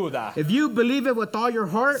tiene duda. If you believe it with all your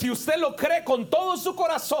heart, Si usted lo cree con todo su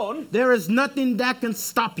corazón, there is nothing that can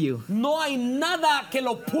stop you. no hay nada que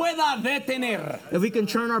lo pueda detener. If we can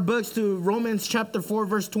turn our books to Romans chapter 4,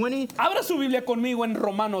 verse 20. Abra su Biblia conmigo en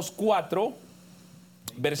Romanos 4,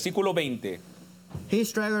 versículo 20. He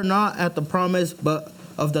staggered not at the promise, but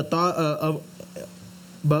of the thought of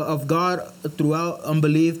God throughout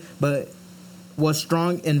unbelief, but was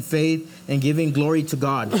strong in faith and giving glory to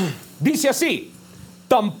God. Dice así,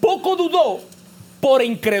 tampoco dudó por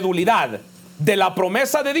incredulidad de la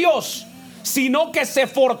promesa de Dios, sino que se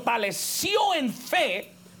fortaleció en fe,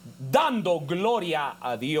 dando gloria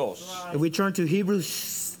a Dios. If we turn to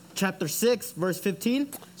Hebrews chapter 6, verse 15.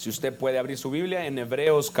 Si usted puede abrir su Biblia en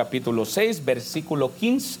Hebreos capítulo 6, versículo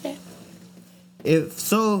 15. If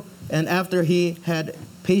so, and after he had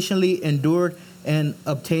patiently endured and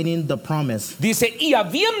obtaining the promise. Dice, y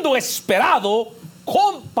habiendo esperado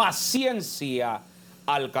con paciencia,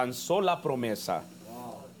 alcanzó la promesa.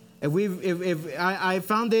 If I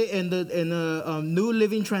found it in the New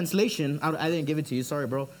Living Translation. I didn't give it to you. Sorry,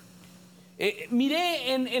 bro. Miré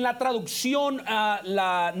en la traducción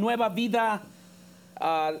la nueva vida,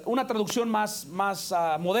 una traducción más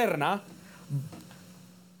moderna.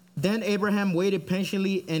 Then Abraham waited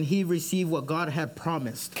patiently and he received what God had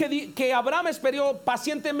promised. Que Abraham esperó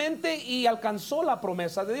pacientemente y alcanzó la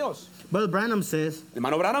promesa de Dios. Brother Branham says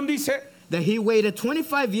Hermano Branham dice that he waited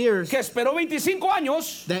 25 years, que esperó 25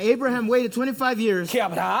 años, that Abraham waited 25 years, que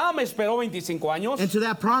Abraham esperó 25 años, until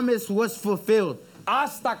that promise was fulfilled.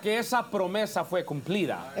 hasta que esa promesa fue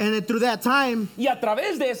cumplida. And through that time, Y a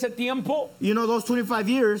través de ese tiempo, you know, those 25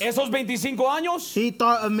 years, esos 25 años, he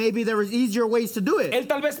thought maybe there was easier ways to do it. él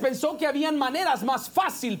tal vez pensó que habían maneras más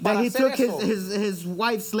fácil para That he hacer took eso. his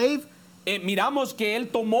wife's slave, Miramos que él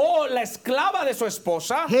tomó la esclava de su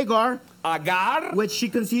esposa, Hagar, Agar, which she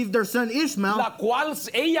conceived their son Ishmael, la cual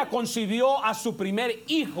ella concibió a su primer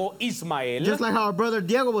hijo Ismael. just like how our brother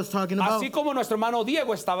Diego was talking about. Así como nuestro hermano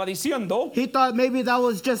Diego estaba diciendo, He thought maybe that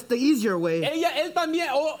was just the easier way. él también,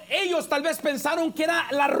 o ellos tal vez pensaron que era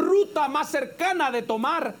la ruta más cercana de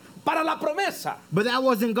tomar para la promesa, But that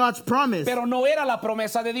wasn't God's promise. pero no era la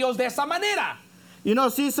promesa de Dios de esa manera. You know,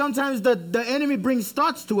 see, sometimes the enemy brings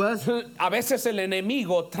thoughts to us A veces el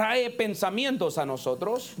enemigo trae pensamientos a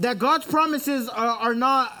nosotros that God's promises are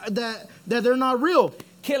not, that they're not real.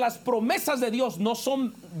 que las promesas de Dios no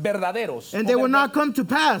son verdaderos And o they will verdad- not come to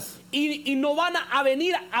pass. y no van a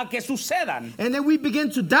venir a que sucedan. And then we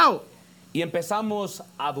begin to doubt. Y empezamos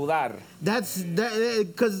a dudar. That's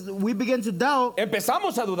because we begin to doubt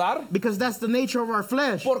Empezamos a dudar because that's the nature of our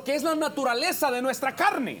flesh. porque es la naturaleza de nuestra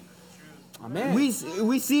carne. Amén.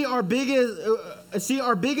 We see our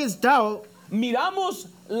biggest doubt Miramos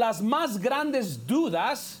las más grandes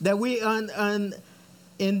dudas that we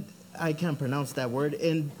I can't pronounce that word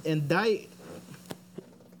indict.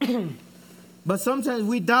 But sometimes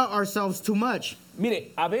we doubt ourselves too much. Mire,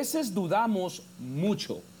 a veces dudamos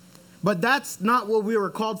mucho, But that's not what we were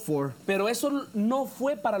called for. pero eso no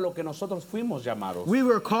fue para lo que nosotros fuimos llamados. We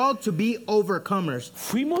were called to be overcomers.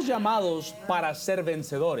 Fuimos llamados para ser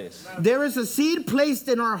vencedores. There is a seed placed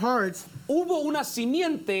in our hearts. Hubo una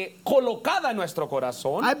simiente colocada en nuestro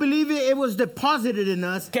corazón I believe it was deposited in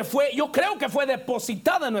us. que yo creo que fue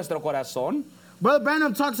depositada en nuestro corazón. Brother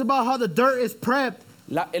Branham talks about how the dirt is prepped.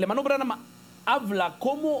 El hermano Branham habla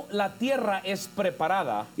cómo la tierra es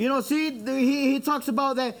preparada. You know, see, he talks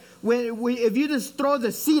about that if you just throw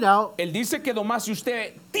the seed out Él dice que nomás si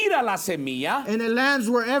usted tira la semilla, and it lands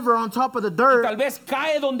wherever on top of the tal dirt, vez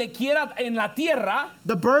cae donde quiera en la tierra,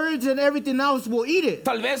 the birds and everything else will eat it.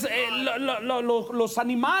 tal vez los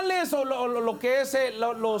animales o lo que es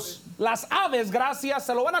las aves, gracias,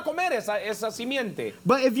 se lo van a comer esa simiente.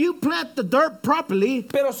 But if you plant the dirt properly,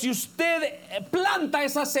 Pero si usted planta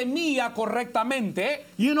esa semilla correctamente,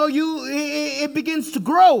 you know, it begins to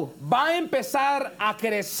grow. va a empezar a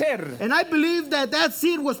crecer. And I believe that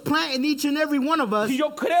seed was planted in each and every one of us. Y yo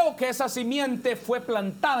creo que esa simiente fue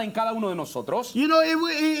plantada en cada uno de nosotros. You know,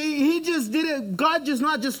 he just did it. God just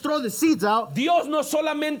not just throw the seeds out. Dios no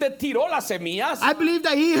solamente tiró las semillas, I believe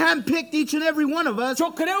that he handpicked each and every one of us.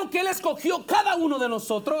 yo creo que Él escogió cada uno de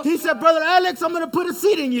nosotros He said, Brother Alex, I'm going to put a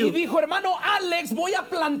seed in y you. dijo, hermano Alex, voy a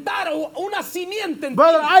plantar una simiente en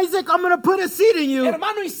Brother ti. Isaac, I'm going to put a seed in you.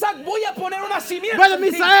 Hermano Isaac, voy a poner una simiente Brother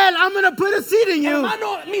en ti. Misael, I'm going to put a seed in you.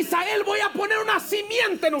 Hermano Misael, voy a poner una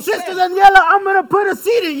simiente en usted. Sister Daniela, I'm going to put a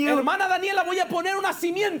seed in you. Hermana Daniela, voy a poner poner una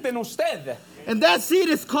simiente en usted. And that seed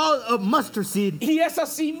is called a mustard seed. Y esa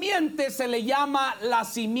simiente se le llama la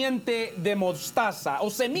simiente de mostaza o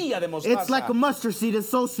semilla de It's like a mostaza. mustard seed. It's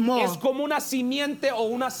so Es small. como una simiente o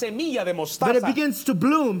una semilla de But it mostaza. begins to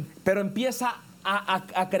bloom. Pero empieza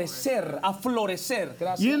a crecer, a florecer.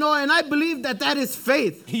 Gracias. You know, and I believe that that is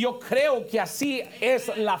faith. Y yo creo que así es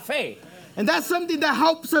la fe. And that's something that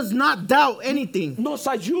helps us not doubt anything. Nos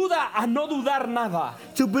ayuda a no dudar nada.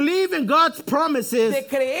 To believe in God's promises. De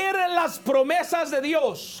creer en las promesas de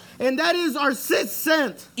Dios. And that is our sixth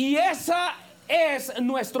sense. Y esa es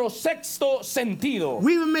nuestro sexto sentido.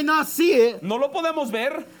 We may not see it, No lo podemos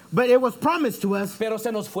ver, but it was promised to us. pero se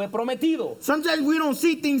nos fue prometido. Sometimes we don't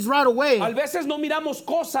see things right away, A veces no miramos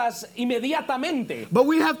cosas inmediatamente, but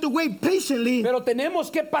we have to wait patiently. pero tenemos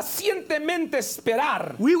que pacientemente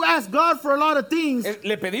esperar. We ask God for a lot of things.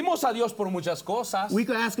 Le pedimos a Dios por muchas cosas. We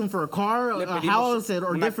could ask Him for a car, Le a pedimos house,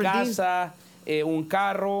 or una different things. casa, un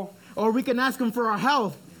carro. Or we can ask Him for our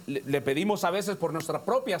health. Le pedimos a veces por nuestra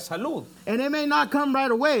propia salud. And it may not come right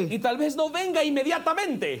away. Y tal vez no venga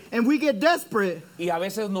inmediatamente. And we get desperate. Y a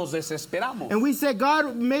veces nos desesperamos. And we say,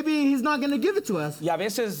 God, maybe He's not going to give it to us. Y a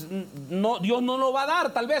veces no, Dios no lo va a dar,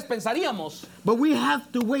 tal vez pensaríamos. But we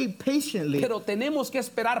have to wait patiently. Pero tenemos que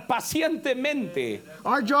esperar pacientemente.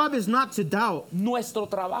 Our job is not to doubt. Nuestro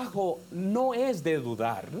trabajo no es de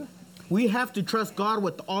dudar. We have to trust God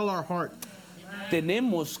with all our heart.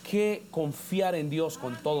 Tenemos que confiar en Dios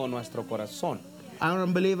con todo nuestro corazón. I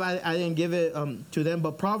don't believe I didn't give it to them,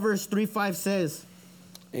 but Proverbs 3:5 says,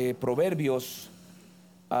 Proverbios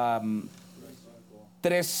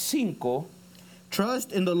 3:5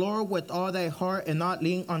 trust in the Lord with all thy heart and not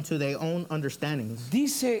lean unto thy own understandings.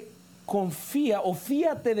 dice, confía o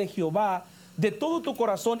fíate de Jehová de todo tu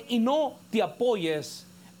corazón y no te apoyes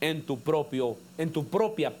en tu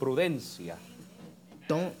propia prudencia.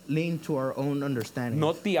 Don't lean to our own understanding.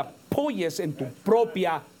 No te apoyes en tu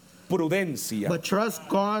propia prudencia. But trust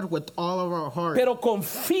God with all of our heart. Pero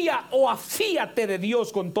confía o afíate de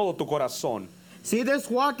Dios con todo tu corazón. See, this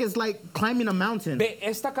walk is like climbing a mountain. Ve,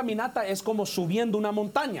 esta caminata es como subiendo una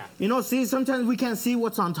montaña. You know, see, sometimes we can't see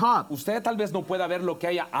what's on top. Usted tal vez no pueda ver lo que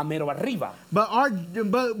haya a mero arriba,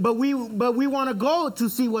 But we want to go to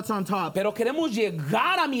see what's on top. pero queremos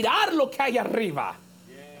llegar a mirar lo que hay arriba.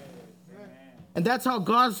 And that's how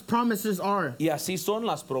God's promises are. Y así son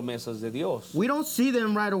las promesas de Dios. We don't see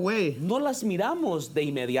them right away. No las miramos de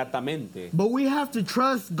inmediatamente, But we have to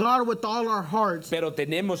trust God with all our hearts pero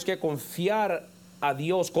tenemos que confiar a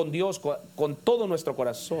Dios, con todo nuestro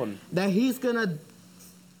corazón, that He's going to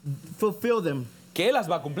fulfill them. que Él las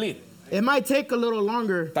va a cumplir. It might take a little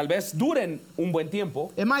longer. Tal vez duren un buen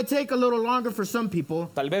tiempo, It might take a little longer for some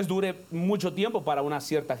people. tal vez dure mucho tiempo para una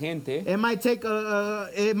cierta gente, It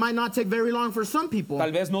might not take very long for some people.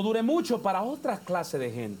 tal vez no dure mucho para otra clase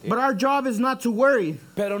de gente. But our job is not to worry,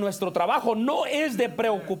 Pero nuestro trabajo no es de but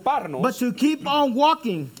preocuparnos, to keep on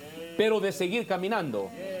walking. pero de seguir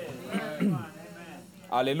caminando.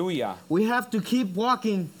 Aleluya. We have to keep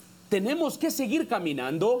walking. Tenemos que seguir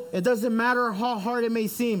caminando. It doesn't matter how hard it may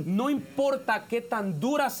seem. No importa qué tan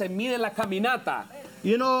dura se mide la caminata.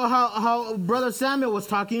 You know how Brother Samuel was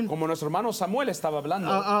talking Como nuestro hermano Samuel estaba hablando.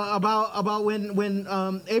 about when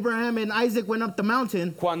Abraham and Isaac went up the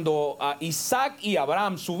mountain. Cuando Isaac y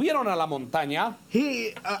Abraham subieron a la montaña,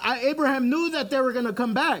 Abraham knew that they were going to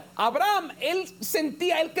come back Abraham, él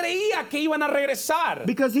creía que iban a regresar.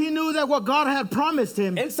 because he knew that what God had promised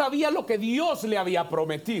him. Él sabía lo que Dios le había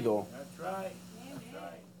prometido.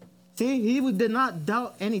 See, he did not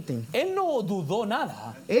doubt anything. Él no dudó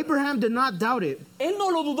nada. Abraham did not doubt it. Él no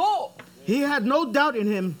lo dudó. He had no doubt in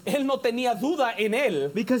him Él no tenía duda en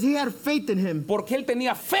él because he had faith in him. porque él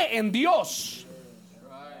tenía fe en Dios.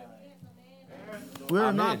 We're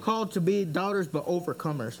Amen. not called to be doubters but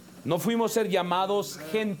overcomers. No fuimos ser llamados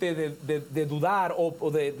gente de dudar o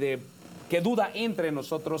de que duda entre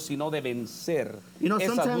nosotros, sino de vencer You know,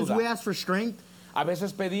 esa sometimes duda. we ask for strength. A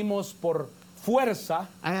veces pedimos por fuerza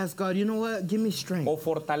I ask God, you know what? Give me strength. o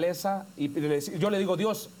fortaleza y yo le digo,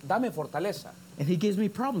 Dios, dame fortaleza. And he gives me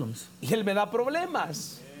problems. Y Él me da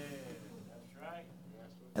problemas.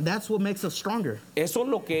 And that's what makes us stronger. Eso es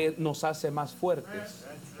lo que nos hace más fuertes.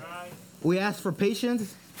 We ask for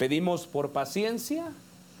patience, Pedimos por paciencia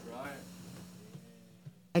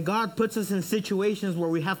and God puts us in situations where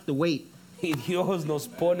we have to wait. y Dios nos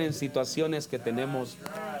pone en situaciones que tenemos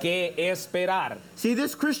que esperar. See,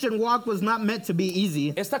 this Christian walk was not meant to be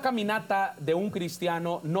easy. Esta caminata de un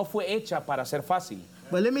cristiano no fue hecha para ser fácil.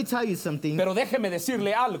 But let me tell you something. Pero déjeme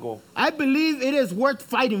decirle algo. I believe it is worth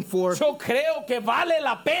fighting for. Yo creo que vale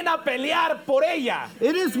la pena pelear por ella.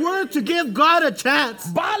 It is worth to give God a chance.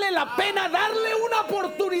 Vale la pena darle una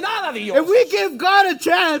oportunidad a Dios, if we give God a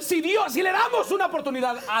chance, si le damos una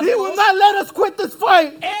oportunidad a He will Dios, not let us quit this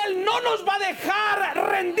fight. Él no nos va a dejar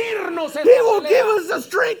rendirnos en He la will pelea. give us the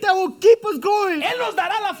strength that will keep us going. Él nos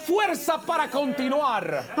dará la fuerza para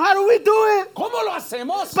continuar. How do we do it? ¿Cómo lo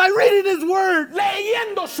hacemos? By reading His Word.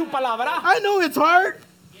 Leyendo su palabra. I know it's hard.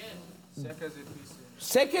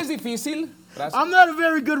 Sé que es difícil. Gracias. I'm not a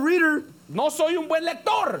very good reader, No soy un buen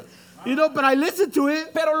lector, but I listen to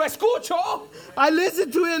it. pero lo escucho. I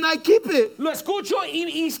listen to it and I keep it. Lo escucho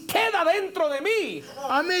y queda dentro de mí.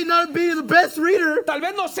 I may not be the best reader, Tal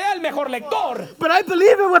vez no sea el mejor lector, but I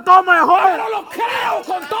believe it with all my heart. pero lo creo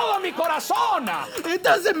con todo mi corazón. It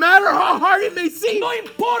doesn't matter how hard it may seem. No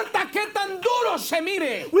importa qué tan duro se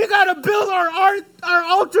mire. We gotta build our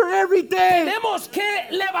altar every day. Tenemos que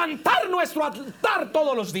levantar nuestro altar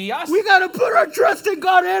todos los días. We gotta put our trust in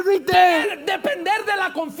God every day. Depender de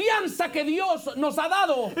la confianza que Dios nos ha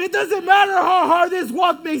dado. It doesn't matter how hard this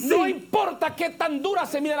walk may No seem. importa qué tan dura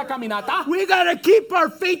se mire la caminata. We gotta keep our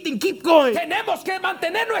faith and keep going. Tenemos que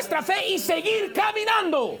mantener nuestra fe y seguir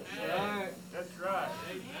caminando.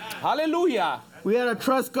 Aleluya. We gotta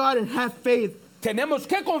trust God and have faith, Tenemos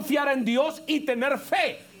que confiar en Dios y tener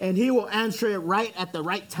fe. and He will answer it right at the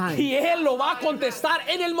right time. Y Él lo va a contestar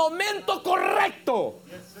en el momento correcto.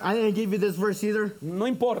 I didn't give you this verse either. No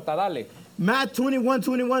importa, dale. Matt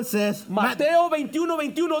 21:21 says, Mateo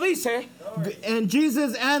 21:21 dice, and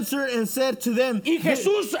Jesus answered and said to them, y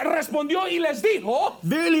Jesús respondió y les dijo,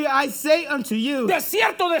 verily I say unto you, de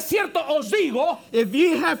cierto os digo, if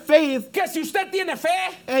ye have faith que si usted tiene fe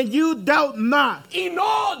and you doubt not. y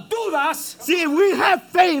no dudas, See, if we have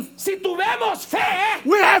faith, si tuvemos fe,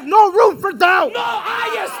 we have no room for doubt. no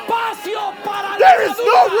hay espacio para There la is duda.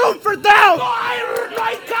 no room for doubt. No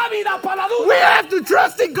hay cabida para la duda. We have to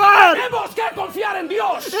trust in God. Tenemos que confiar en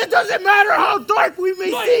Dios. It doesn't matter how dark we may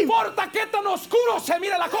No seem. importa qué tan oscuro se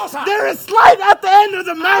mire la cosa. There is light at the end of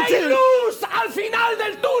the Hay mountain. luz al final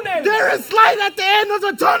del túnel. There is light at the end of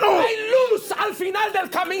the tunnel. Hay luz al final del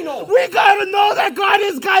camino. We gotta know that God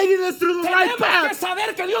is guiding us through the right Tenemos que path.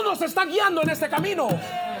 saber que Dios nos está guiando en este camino.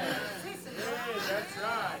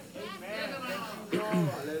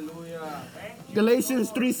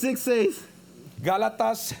 Galatians 3:6 says,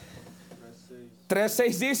 Gálatas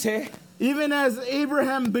 3:6 dice, even as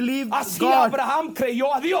Abraham believed así God, Abraham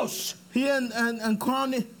creyó a Dios he and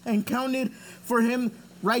counted for him y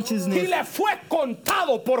righteousness. le fue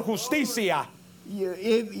contado por justicia.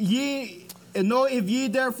 If ye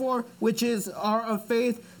therefore, which are of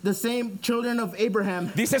faith, the same children of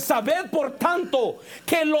Abraham. Dice, sabed por tanto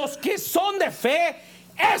que los que son de fe,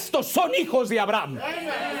 estos son hijos de Abraham.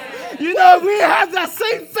 You know, we have that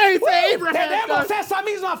same faith that Abraham Tenemos does. esa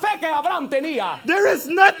misma fe que Abraham tenía. There is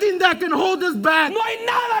nothing that can hold us back. No hay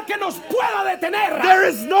nada que nos pueda detener. There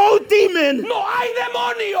is no demon. No hay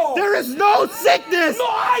demonio. There is no sickness. No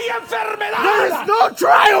hay There enfermedad. is no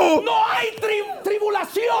trial. No hay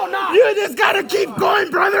tribulación. You just gotta keep going,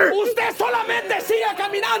 brother. Usted solamente siga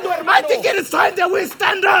caminando, I hermano. think it is time that we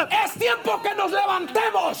stand up Es tiempo que nos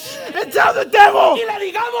levantemos and tell the devil, y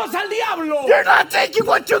le digamos al diablo, you're not taking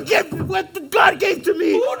what God gave to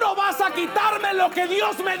me. tú no vas a quitarme lo que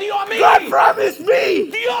Dios me dio a mí. God promised me.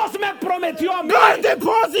 Dios me prometió a mí. God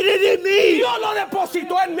deposited in me. Dios lo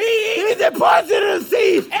depositó en mí. He deposited a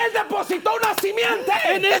seed, Él depositó una simiente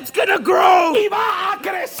and it's gonna grow. y va a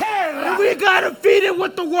crecer. And we gotta feed it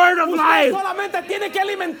with the word of Usted life. solamente tiene que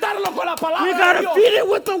alimentarlo con la We palabra de gotta Dios. feed it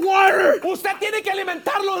with the water, Usted tiene que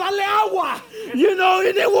alimentarlo, darle agua you know,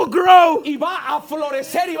 and it will grow. y va a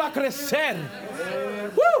florecer y va a crecer.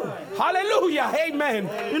 Woo. Aleluya, amen.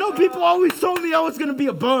 You know, people always told me I was gonna be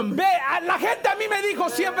a bum. Ve, la gente a mí me dijo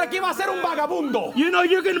siempre que iba a ser un vagabundo. You know,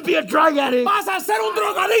 you're gonna be a drug addict. Vas a ser un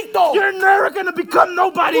drogadicto. You're never gonna become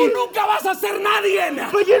nobody. Tú nunca vas a ser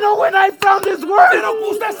nadie. But you know, when I found this word, Pero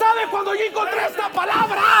usted sabe cuando yo encontré esta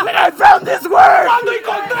palabra, when I found this word, cuando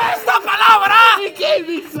encontré esta palabra, He gave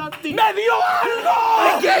me something. me dio He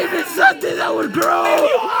algo. gave me something that would Me grow.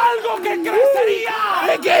 dio algo que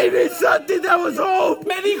crecería. He gave me something that was hope,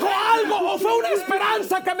 Me dijo algo o fue una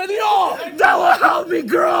esperanza que me dio. that will help me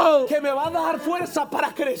grow. Que me va a dar fuerza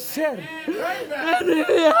para crecer. And it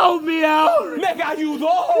helped me out. Me ayudó.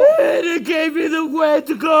 And it gave me the way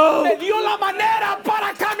to go. Me dio la manera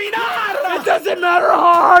para caminar. It doesn't matter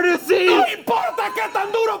how hard it No seems. importa qué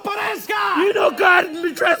tan duro parezca. You know,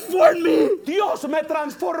 God transformed me. Dios me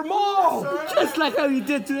transformó. Just like how He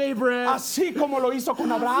did to Abraham. Así como lo hizo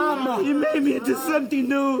con Abraham. He made me into something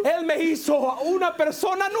new. Él me hizo una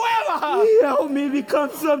persona nueva. He helped me become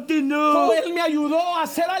something new. Él me ayudó a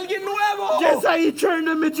ser alguien nuevo. Just how He turned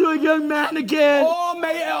him into a young man again. Oh,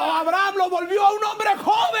 Abraham lo volvió a un hombre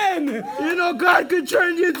joven. You know, God could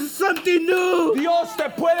turn you into something new. Dios te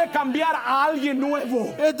puede cambiar a alguien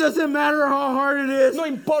nuevo. It doesn't matter how hard it is. No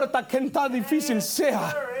importa qué tan difícil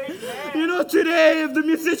sea. You know, today, if the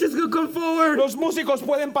musicians could come forward, Los músicos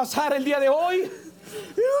pueden pasar el día de hoy.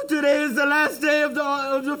 you know, today is the last day of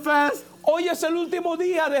the fast. Hoy es el último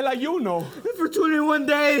día del ayuno. For 21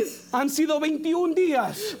 days, Han sido 21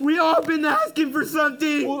 días. we all been asking for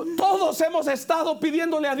something. Todos hemos estado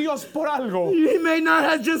pidiéndole a Dios por algo. He may not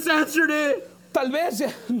have just answered it,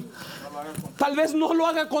 Tal vez no lo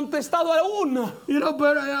haga contestado aún. you know,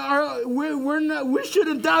 but we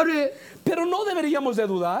shouldn't doubt it. Pero no deberíamos de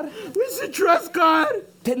dudar. We should trust God.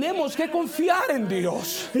 Tenemos que confiar en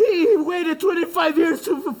Dios. He waited 25 years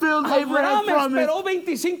to fulfill Abraham's Abraham promise. esperó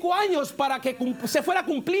 25 años para que se fuera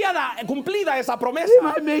cumplida esa promesa. He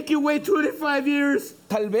might make you wait 25 years.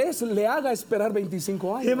 Tal vez le haga esperar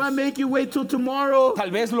 25 He might años. make you wait till tomorrow.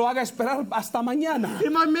 Tal vez lo haga esperar hasta mañana. He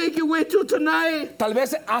might make you wait till tonight. Tal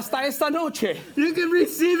vez hasta esta noche. You can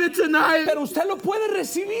receive it tonight. Pero usted lo puede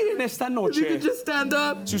recibir en esta You noche. can just stand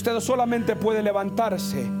up. Si usted solamente puede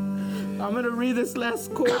levantarse. I'm going to read this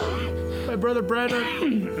last quote by Brother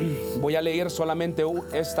Branham. Voy a leer solamente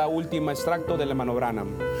esta última extracto del hermano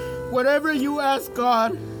Branham. Whatever you ask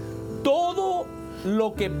God, Todo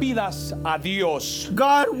lo que pidas a Dios,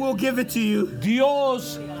 God will give it to you.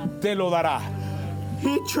 Dios te lo dará.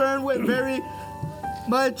 He turned with very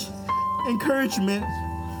much encouragement,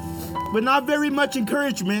 but not very much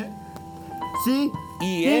encouragement. See, Y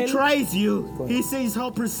He él- tries you. He sees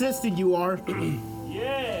how persistent you are.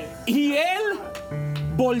 Y él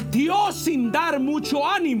volteó sin dar mucho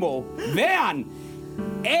ánimo. Vean,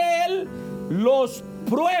 él los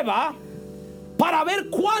prueba para ver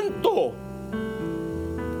cuán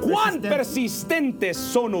persistentes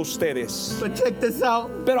son ustedes. But check this out.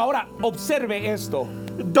 Pero ahora observe esto.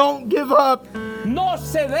 Don't give up. No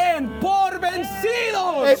se den por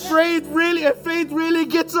vencidos. If faith really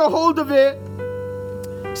gets a hold of it,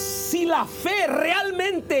 Si la fe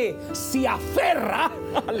realmente se aferra,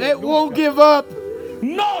 it won't give up.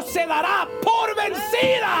 no se dará por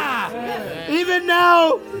vencida. Even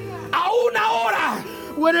now, Aún ahora,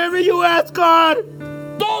 whatever you ask God,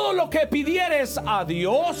 todo lo que pidieres a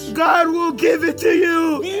Dios, God will give it to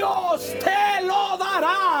you. Dios te lo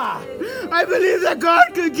dará. I believe that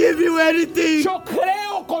God could give you anything. Yo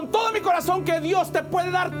creo con todo mi corazón que Dios te puede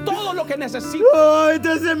dar todo lo que necesitas. Oh, it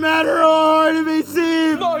doesn't matter how hard it may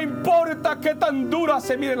seem. No importa qué tan dura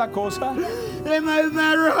se mire la cosa. It might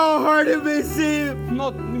matter how hard it may seem.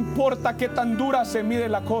 No importa qué tan dura se mire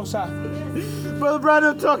la cosa. Brother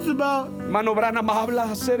Branham talks about Mano Branham habla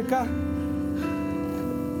acerca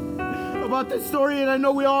this story, and I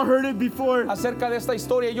know we all heard it before. de esta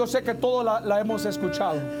historia. Yo sé que todos la hemos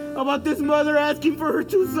escuchado. About this mother asking for her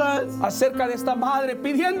 2 sons. Acerca de esta madre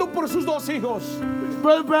pidiendo por sus 2 hijos.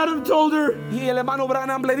 Brother Branham told her, Y el hermano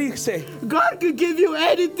Branham le dice, God could give you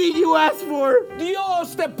anything you ask for.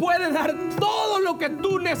 Dios te puede dar todo lo que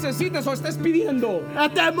tú necesites o estés pidiendo.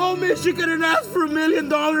 At that moment, she could have asked for $1 million.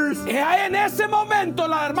 Y en ese momento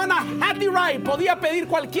la hermana Hattie Wright podía pedir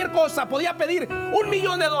cualquier cosa, podía pedir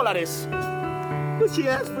 $1,000,000. But she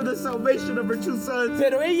asked for the salvation of her 2 sons.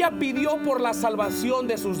 Pero ella pidió por la salvación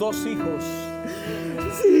de sus 2 hijos.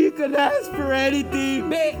 See, you could ask for anything.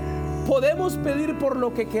 Ve, podemos pedir por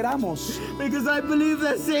lo que queramos. Because I believe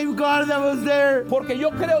that same God that was there Porque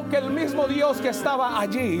yo creo que el mismo Dios que estaba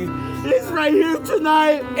allí is right here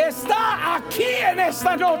tonight. está aquí en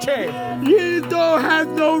esta noche. You don't have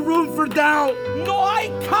no room for doubt, No hay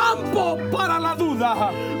campo para la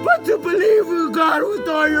duda. but to believe in God with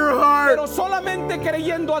all your heart. Pero solamente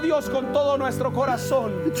creyendo a Dios con todo nuestro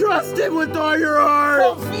corazón. Trust Him with all your heart.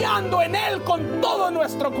 Confiando en Él con todo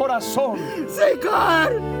nuestro corazón. Say,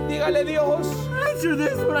 God, Dígale, Dios, answer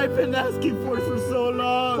this what I've been asking for so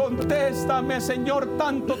long. contéstame, Señor,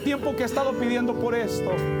 tanto tiempo que he estado pidiendo por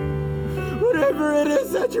esto. Whatever it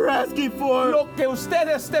is that you're asking for. Lo que usted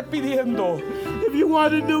esté pidiendo. If you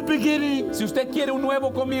want a new beginning, Si usted quiere un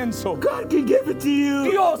nuevo comienzo, God can give it to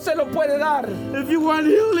you. Dios se lo puede dar. If you want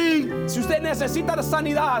healing, Si usted necesita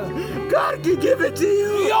sanidad, God can give it to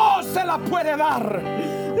you. Dios se la puede dar.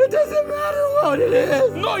 It doesn't matter what it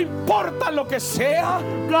is. No importa lo que sea,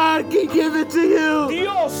 God can give it to you.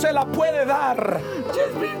 Dios se la puede dar.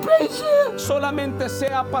 Just be patient. Solamente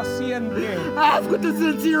sea paciente. Ask with a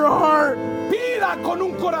sincere heart. Pida con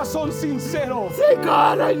un corazón sincero. Say,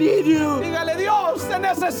 God, I need you. Dígale, Dios, te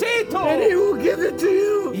necesito. And He will give it to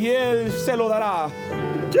you. Y Él se lo dará.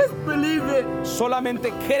 Just believe it.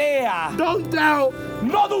 Solamente crea. Don't doubt.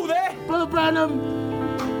 No dude. Brother Branham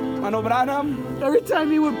Mano Branham, Every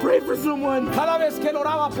time he would pray for someone, cada vez que él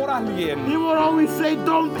oraba por alguien, he would always say,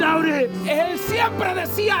 "Don't doubt it." él siempre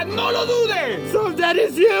decía, no lo dude. So if that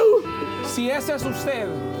is you, Si ese es usted,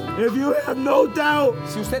 if you have no doubt,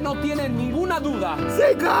 si usted no tiene ninguna duda,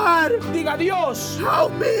 say, "God, diga, Dios,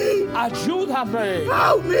 help me, ayúdame,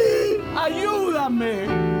 help me. ayúdame.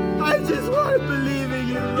 I just want to believe in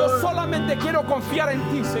you, Yo Lord. solamente quiero confiar en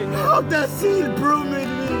ti, Señor. Help that seed bloom in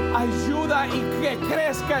me. Ayuda y que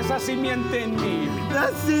crezca esa simiente en mí.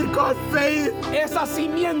 That seed called faith Esa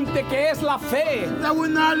simiente que es la fe, that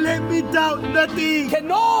will not let me doubt nothing." que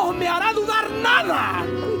no me hará dudar nada.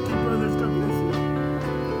 Brothers, God bless you.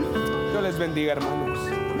 Dios les bendiga, hermanos.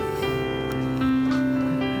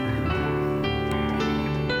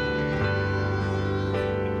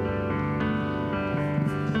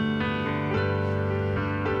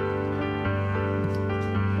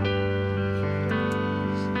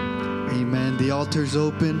 Amen. The altar's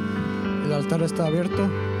open. El altar está abierto.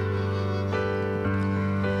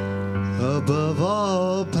 Above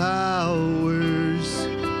all powers,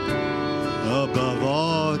 above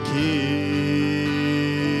all kings,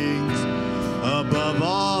 above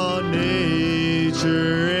all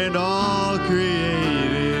nature and all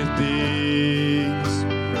created things,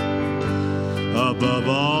 above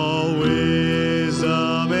all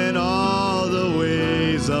wisdom and all the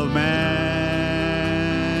ways of man.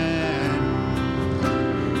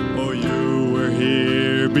 Oh, you were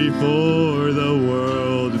here before the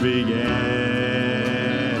world began.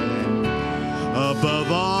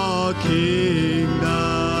 Above all kingdom,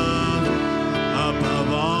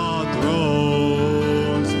 above all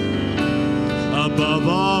thrones, above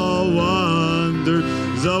all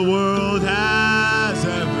wonders the world has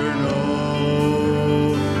ever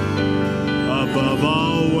known, above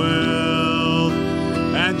all wealth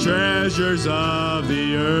and treasures of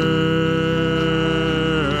the earth.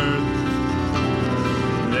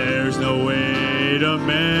 There's no way to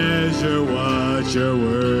measure what you're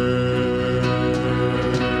worth.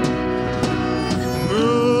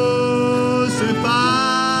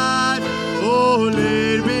 Crucified, oh,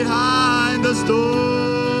 laid behind the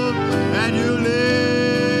stone, and you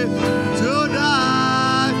live to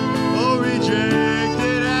die, oh,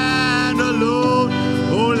 rejected and alone,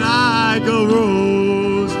 oh, like a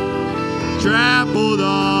rose trampled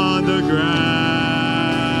on the ground.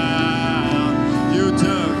 You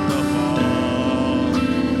took the fall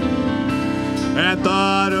and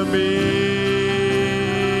thought of me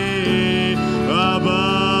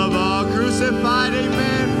above all, crucified,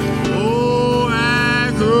 amen. Oh,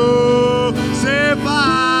 and crucified,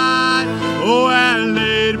 oh, and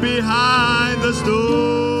laid behind the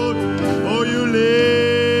stone. Oh, you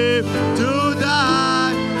live to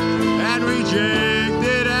die and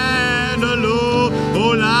rejected and alone,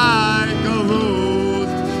 oh, like a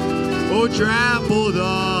rose, oh, trampled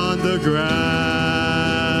on the ground.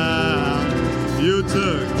 You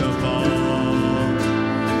took the fall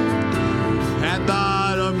and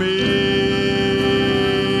thought of me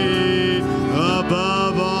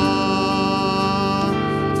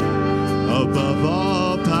above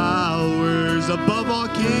all powers, above all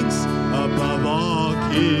kings, above all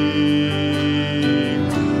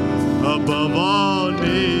kings, above all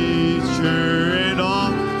nature and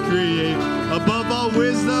all create, above all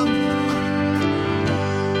wisdom,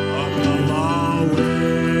 above all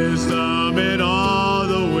wisdom and all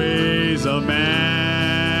the ways of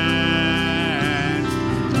man.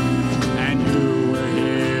 And you were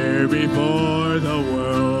here before the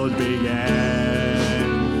world began.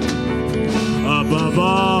 Above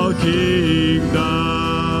all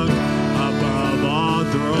kingdoms, above all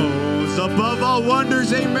thrones, above all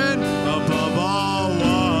wonders, amen. Above all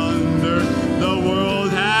wonders the world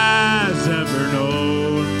has ever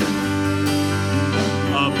known.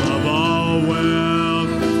 Above all wealth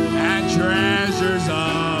and treasures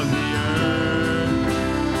of the earth.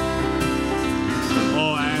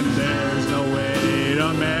 Oh, and there's no way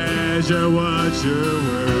to measure what you're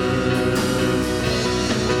worth.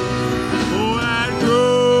 Oh, and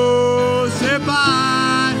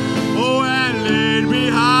crucified, oh, and laid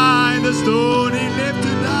behind the stone, he lived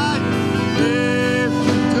to die, lived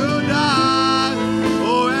to die,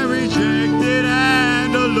 oh, and rejected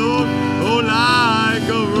and alone, oh, like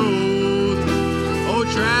a rose, oh,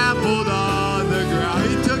 trampled on the ground.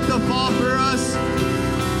 He took the fall for us,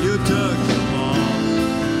 you took the fall,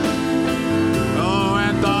 oh,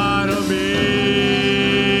 and thought of me,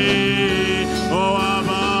 oh,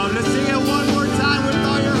 above. Let's sing it one more time with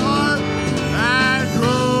all your heart. And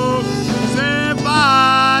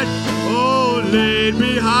crucified, oh, laid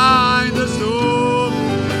behind the stone,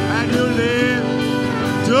 and you live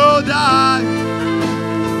to die,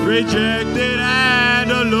 rejected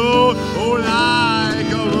and alone, oh,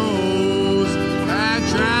 like a rose and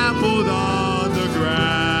trampled on the ground.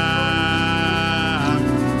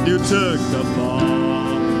 You took the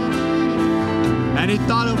fall, and he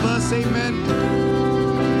thought of us, amen.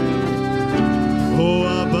 Oh,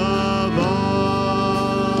 above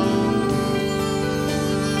all,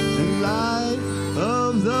 in light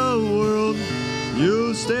of the world,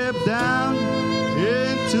 you step down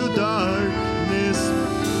into darkness.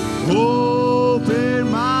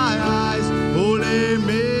 Open my eyes, oh, let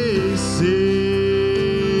me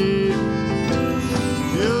see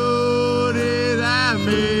beauty that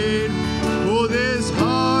made, oh, this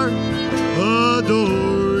heart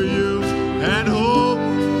adore you, and hope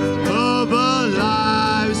of a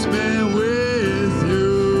life spent with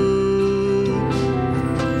you.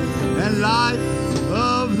 And light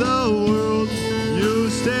of the world, you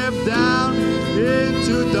step down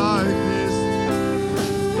into darkness.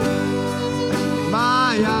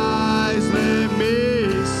 My eyes, let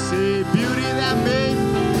me see beauty that made,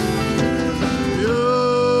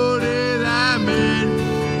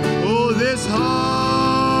 oh, this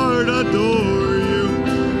heart adore you,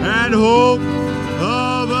 and hope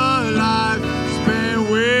of a life spent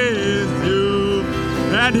with you.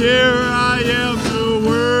 And here I am to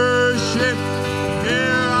worship,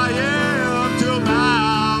 here I am to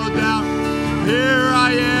bow down, here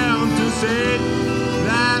I am to say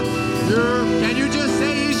that you're, can you just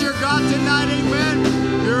say he's your God tonight, amen?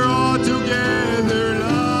 You're altogether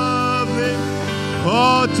lovely,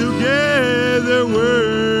 altogether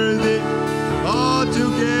worthy,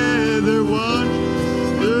 altogether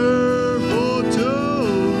wonderful to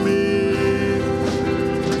me.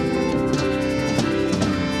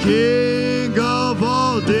 King of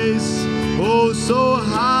all days, oh, so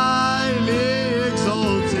highly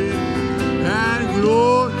exalted and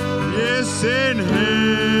glorious in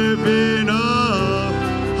heaven up.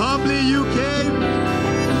 Humbly you came,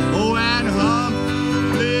 oh, and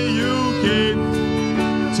humbly you came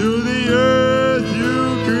to the earth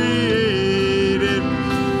you created,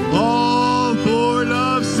 all for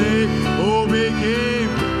love's sake, oh, became.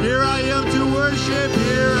 Here I am to worship,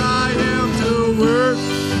 here I am to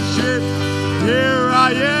worship, here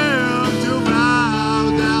I am to bow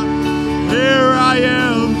down, here I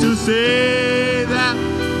am to say that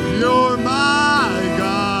you're my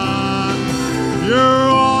God. You're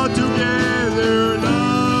altogether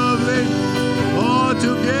lovely,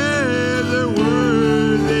 altogether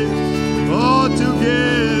worthy,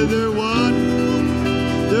 altogether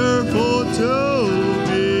wonderful to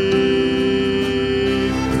me.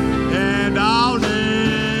 And I'll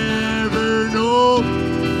never know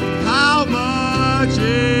how much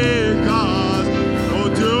it costs, oh,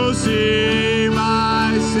 to see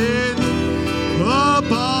my sins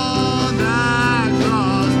upon that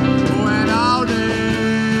cross. Oh, and I'll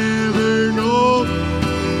never know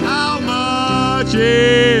how much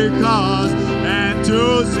it costs, and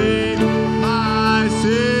to see my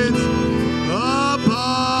sins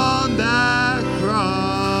upon that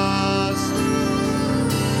cross.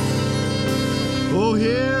 Oh,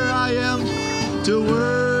 here I am to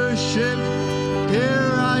worship,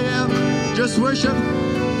 here I am. Just worship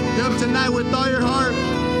Him tonight with all your heart.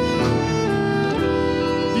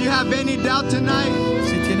 If you have any doubt tonight,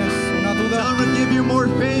 Si tienes una duda, tell Him to give you more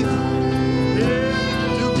faith. Here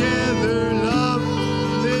together,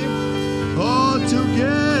 lovely, all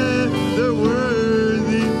together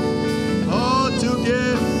worthy, all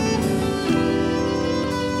together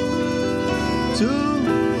to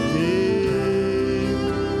me.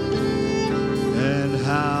 And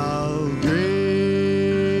how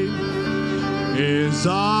great is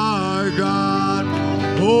our God.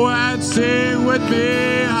 Oh, and sing with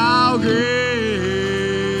me, how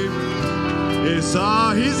great is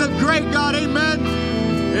our, He's a great God, amen.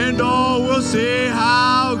 And all will say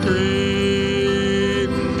how great,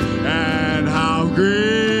 and how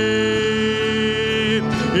great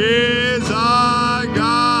is our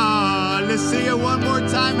God. Let's sing it one more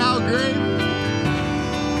time, how great.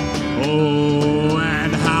 Oh,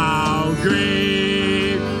 and how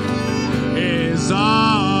great is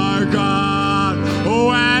our God.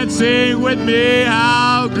 Oh, and sing with me,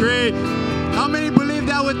 how great. How many believe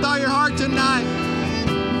that with all your heart tonight?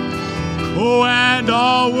 Oh, and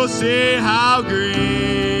all will say how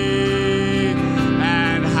great,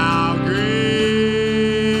 and how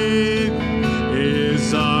great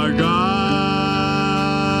is our God.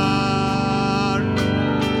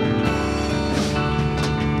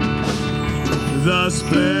 The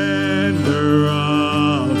splendor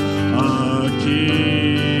of a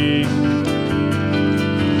king,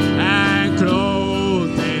 and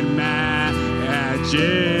clothed in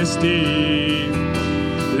majesty.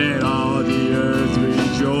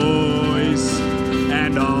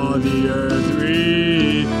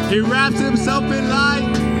 He wraps himself in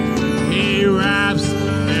light. He wraps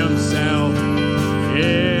himself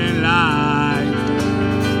in light.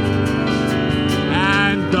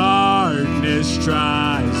 And darkness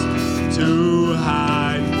tries to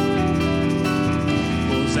hide.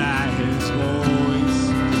 Trembles at his voice.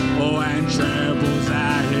 Oh, and trembles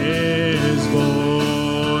at his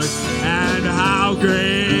voice. And how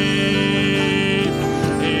great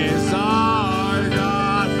is our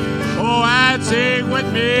God. Oh, and sing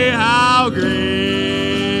with me, how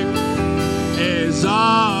great is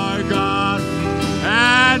our God.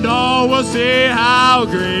 And all will see how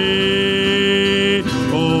great,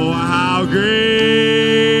 oh, how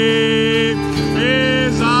great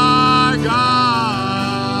is our God.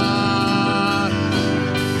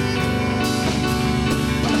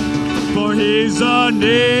 For he's a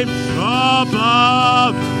name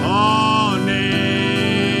above all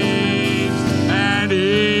names, and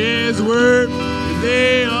he is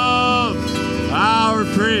worthy of our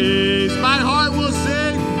praise. My heart will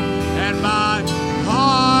sing, and my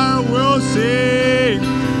heart will sing,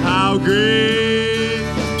 how great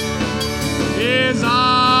is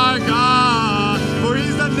our God. For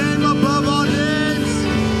he's the name above all names,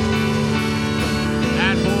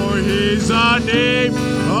 and for he's a name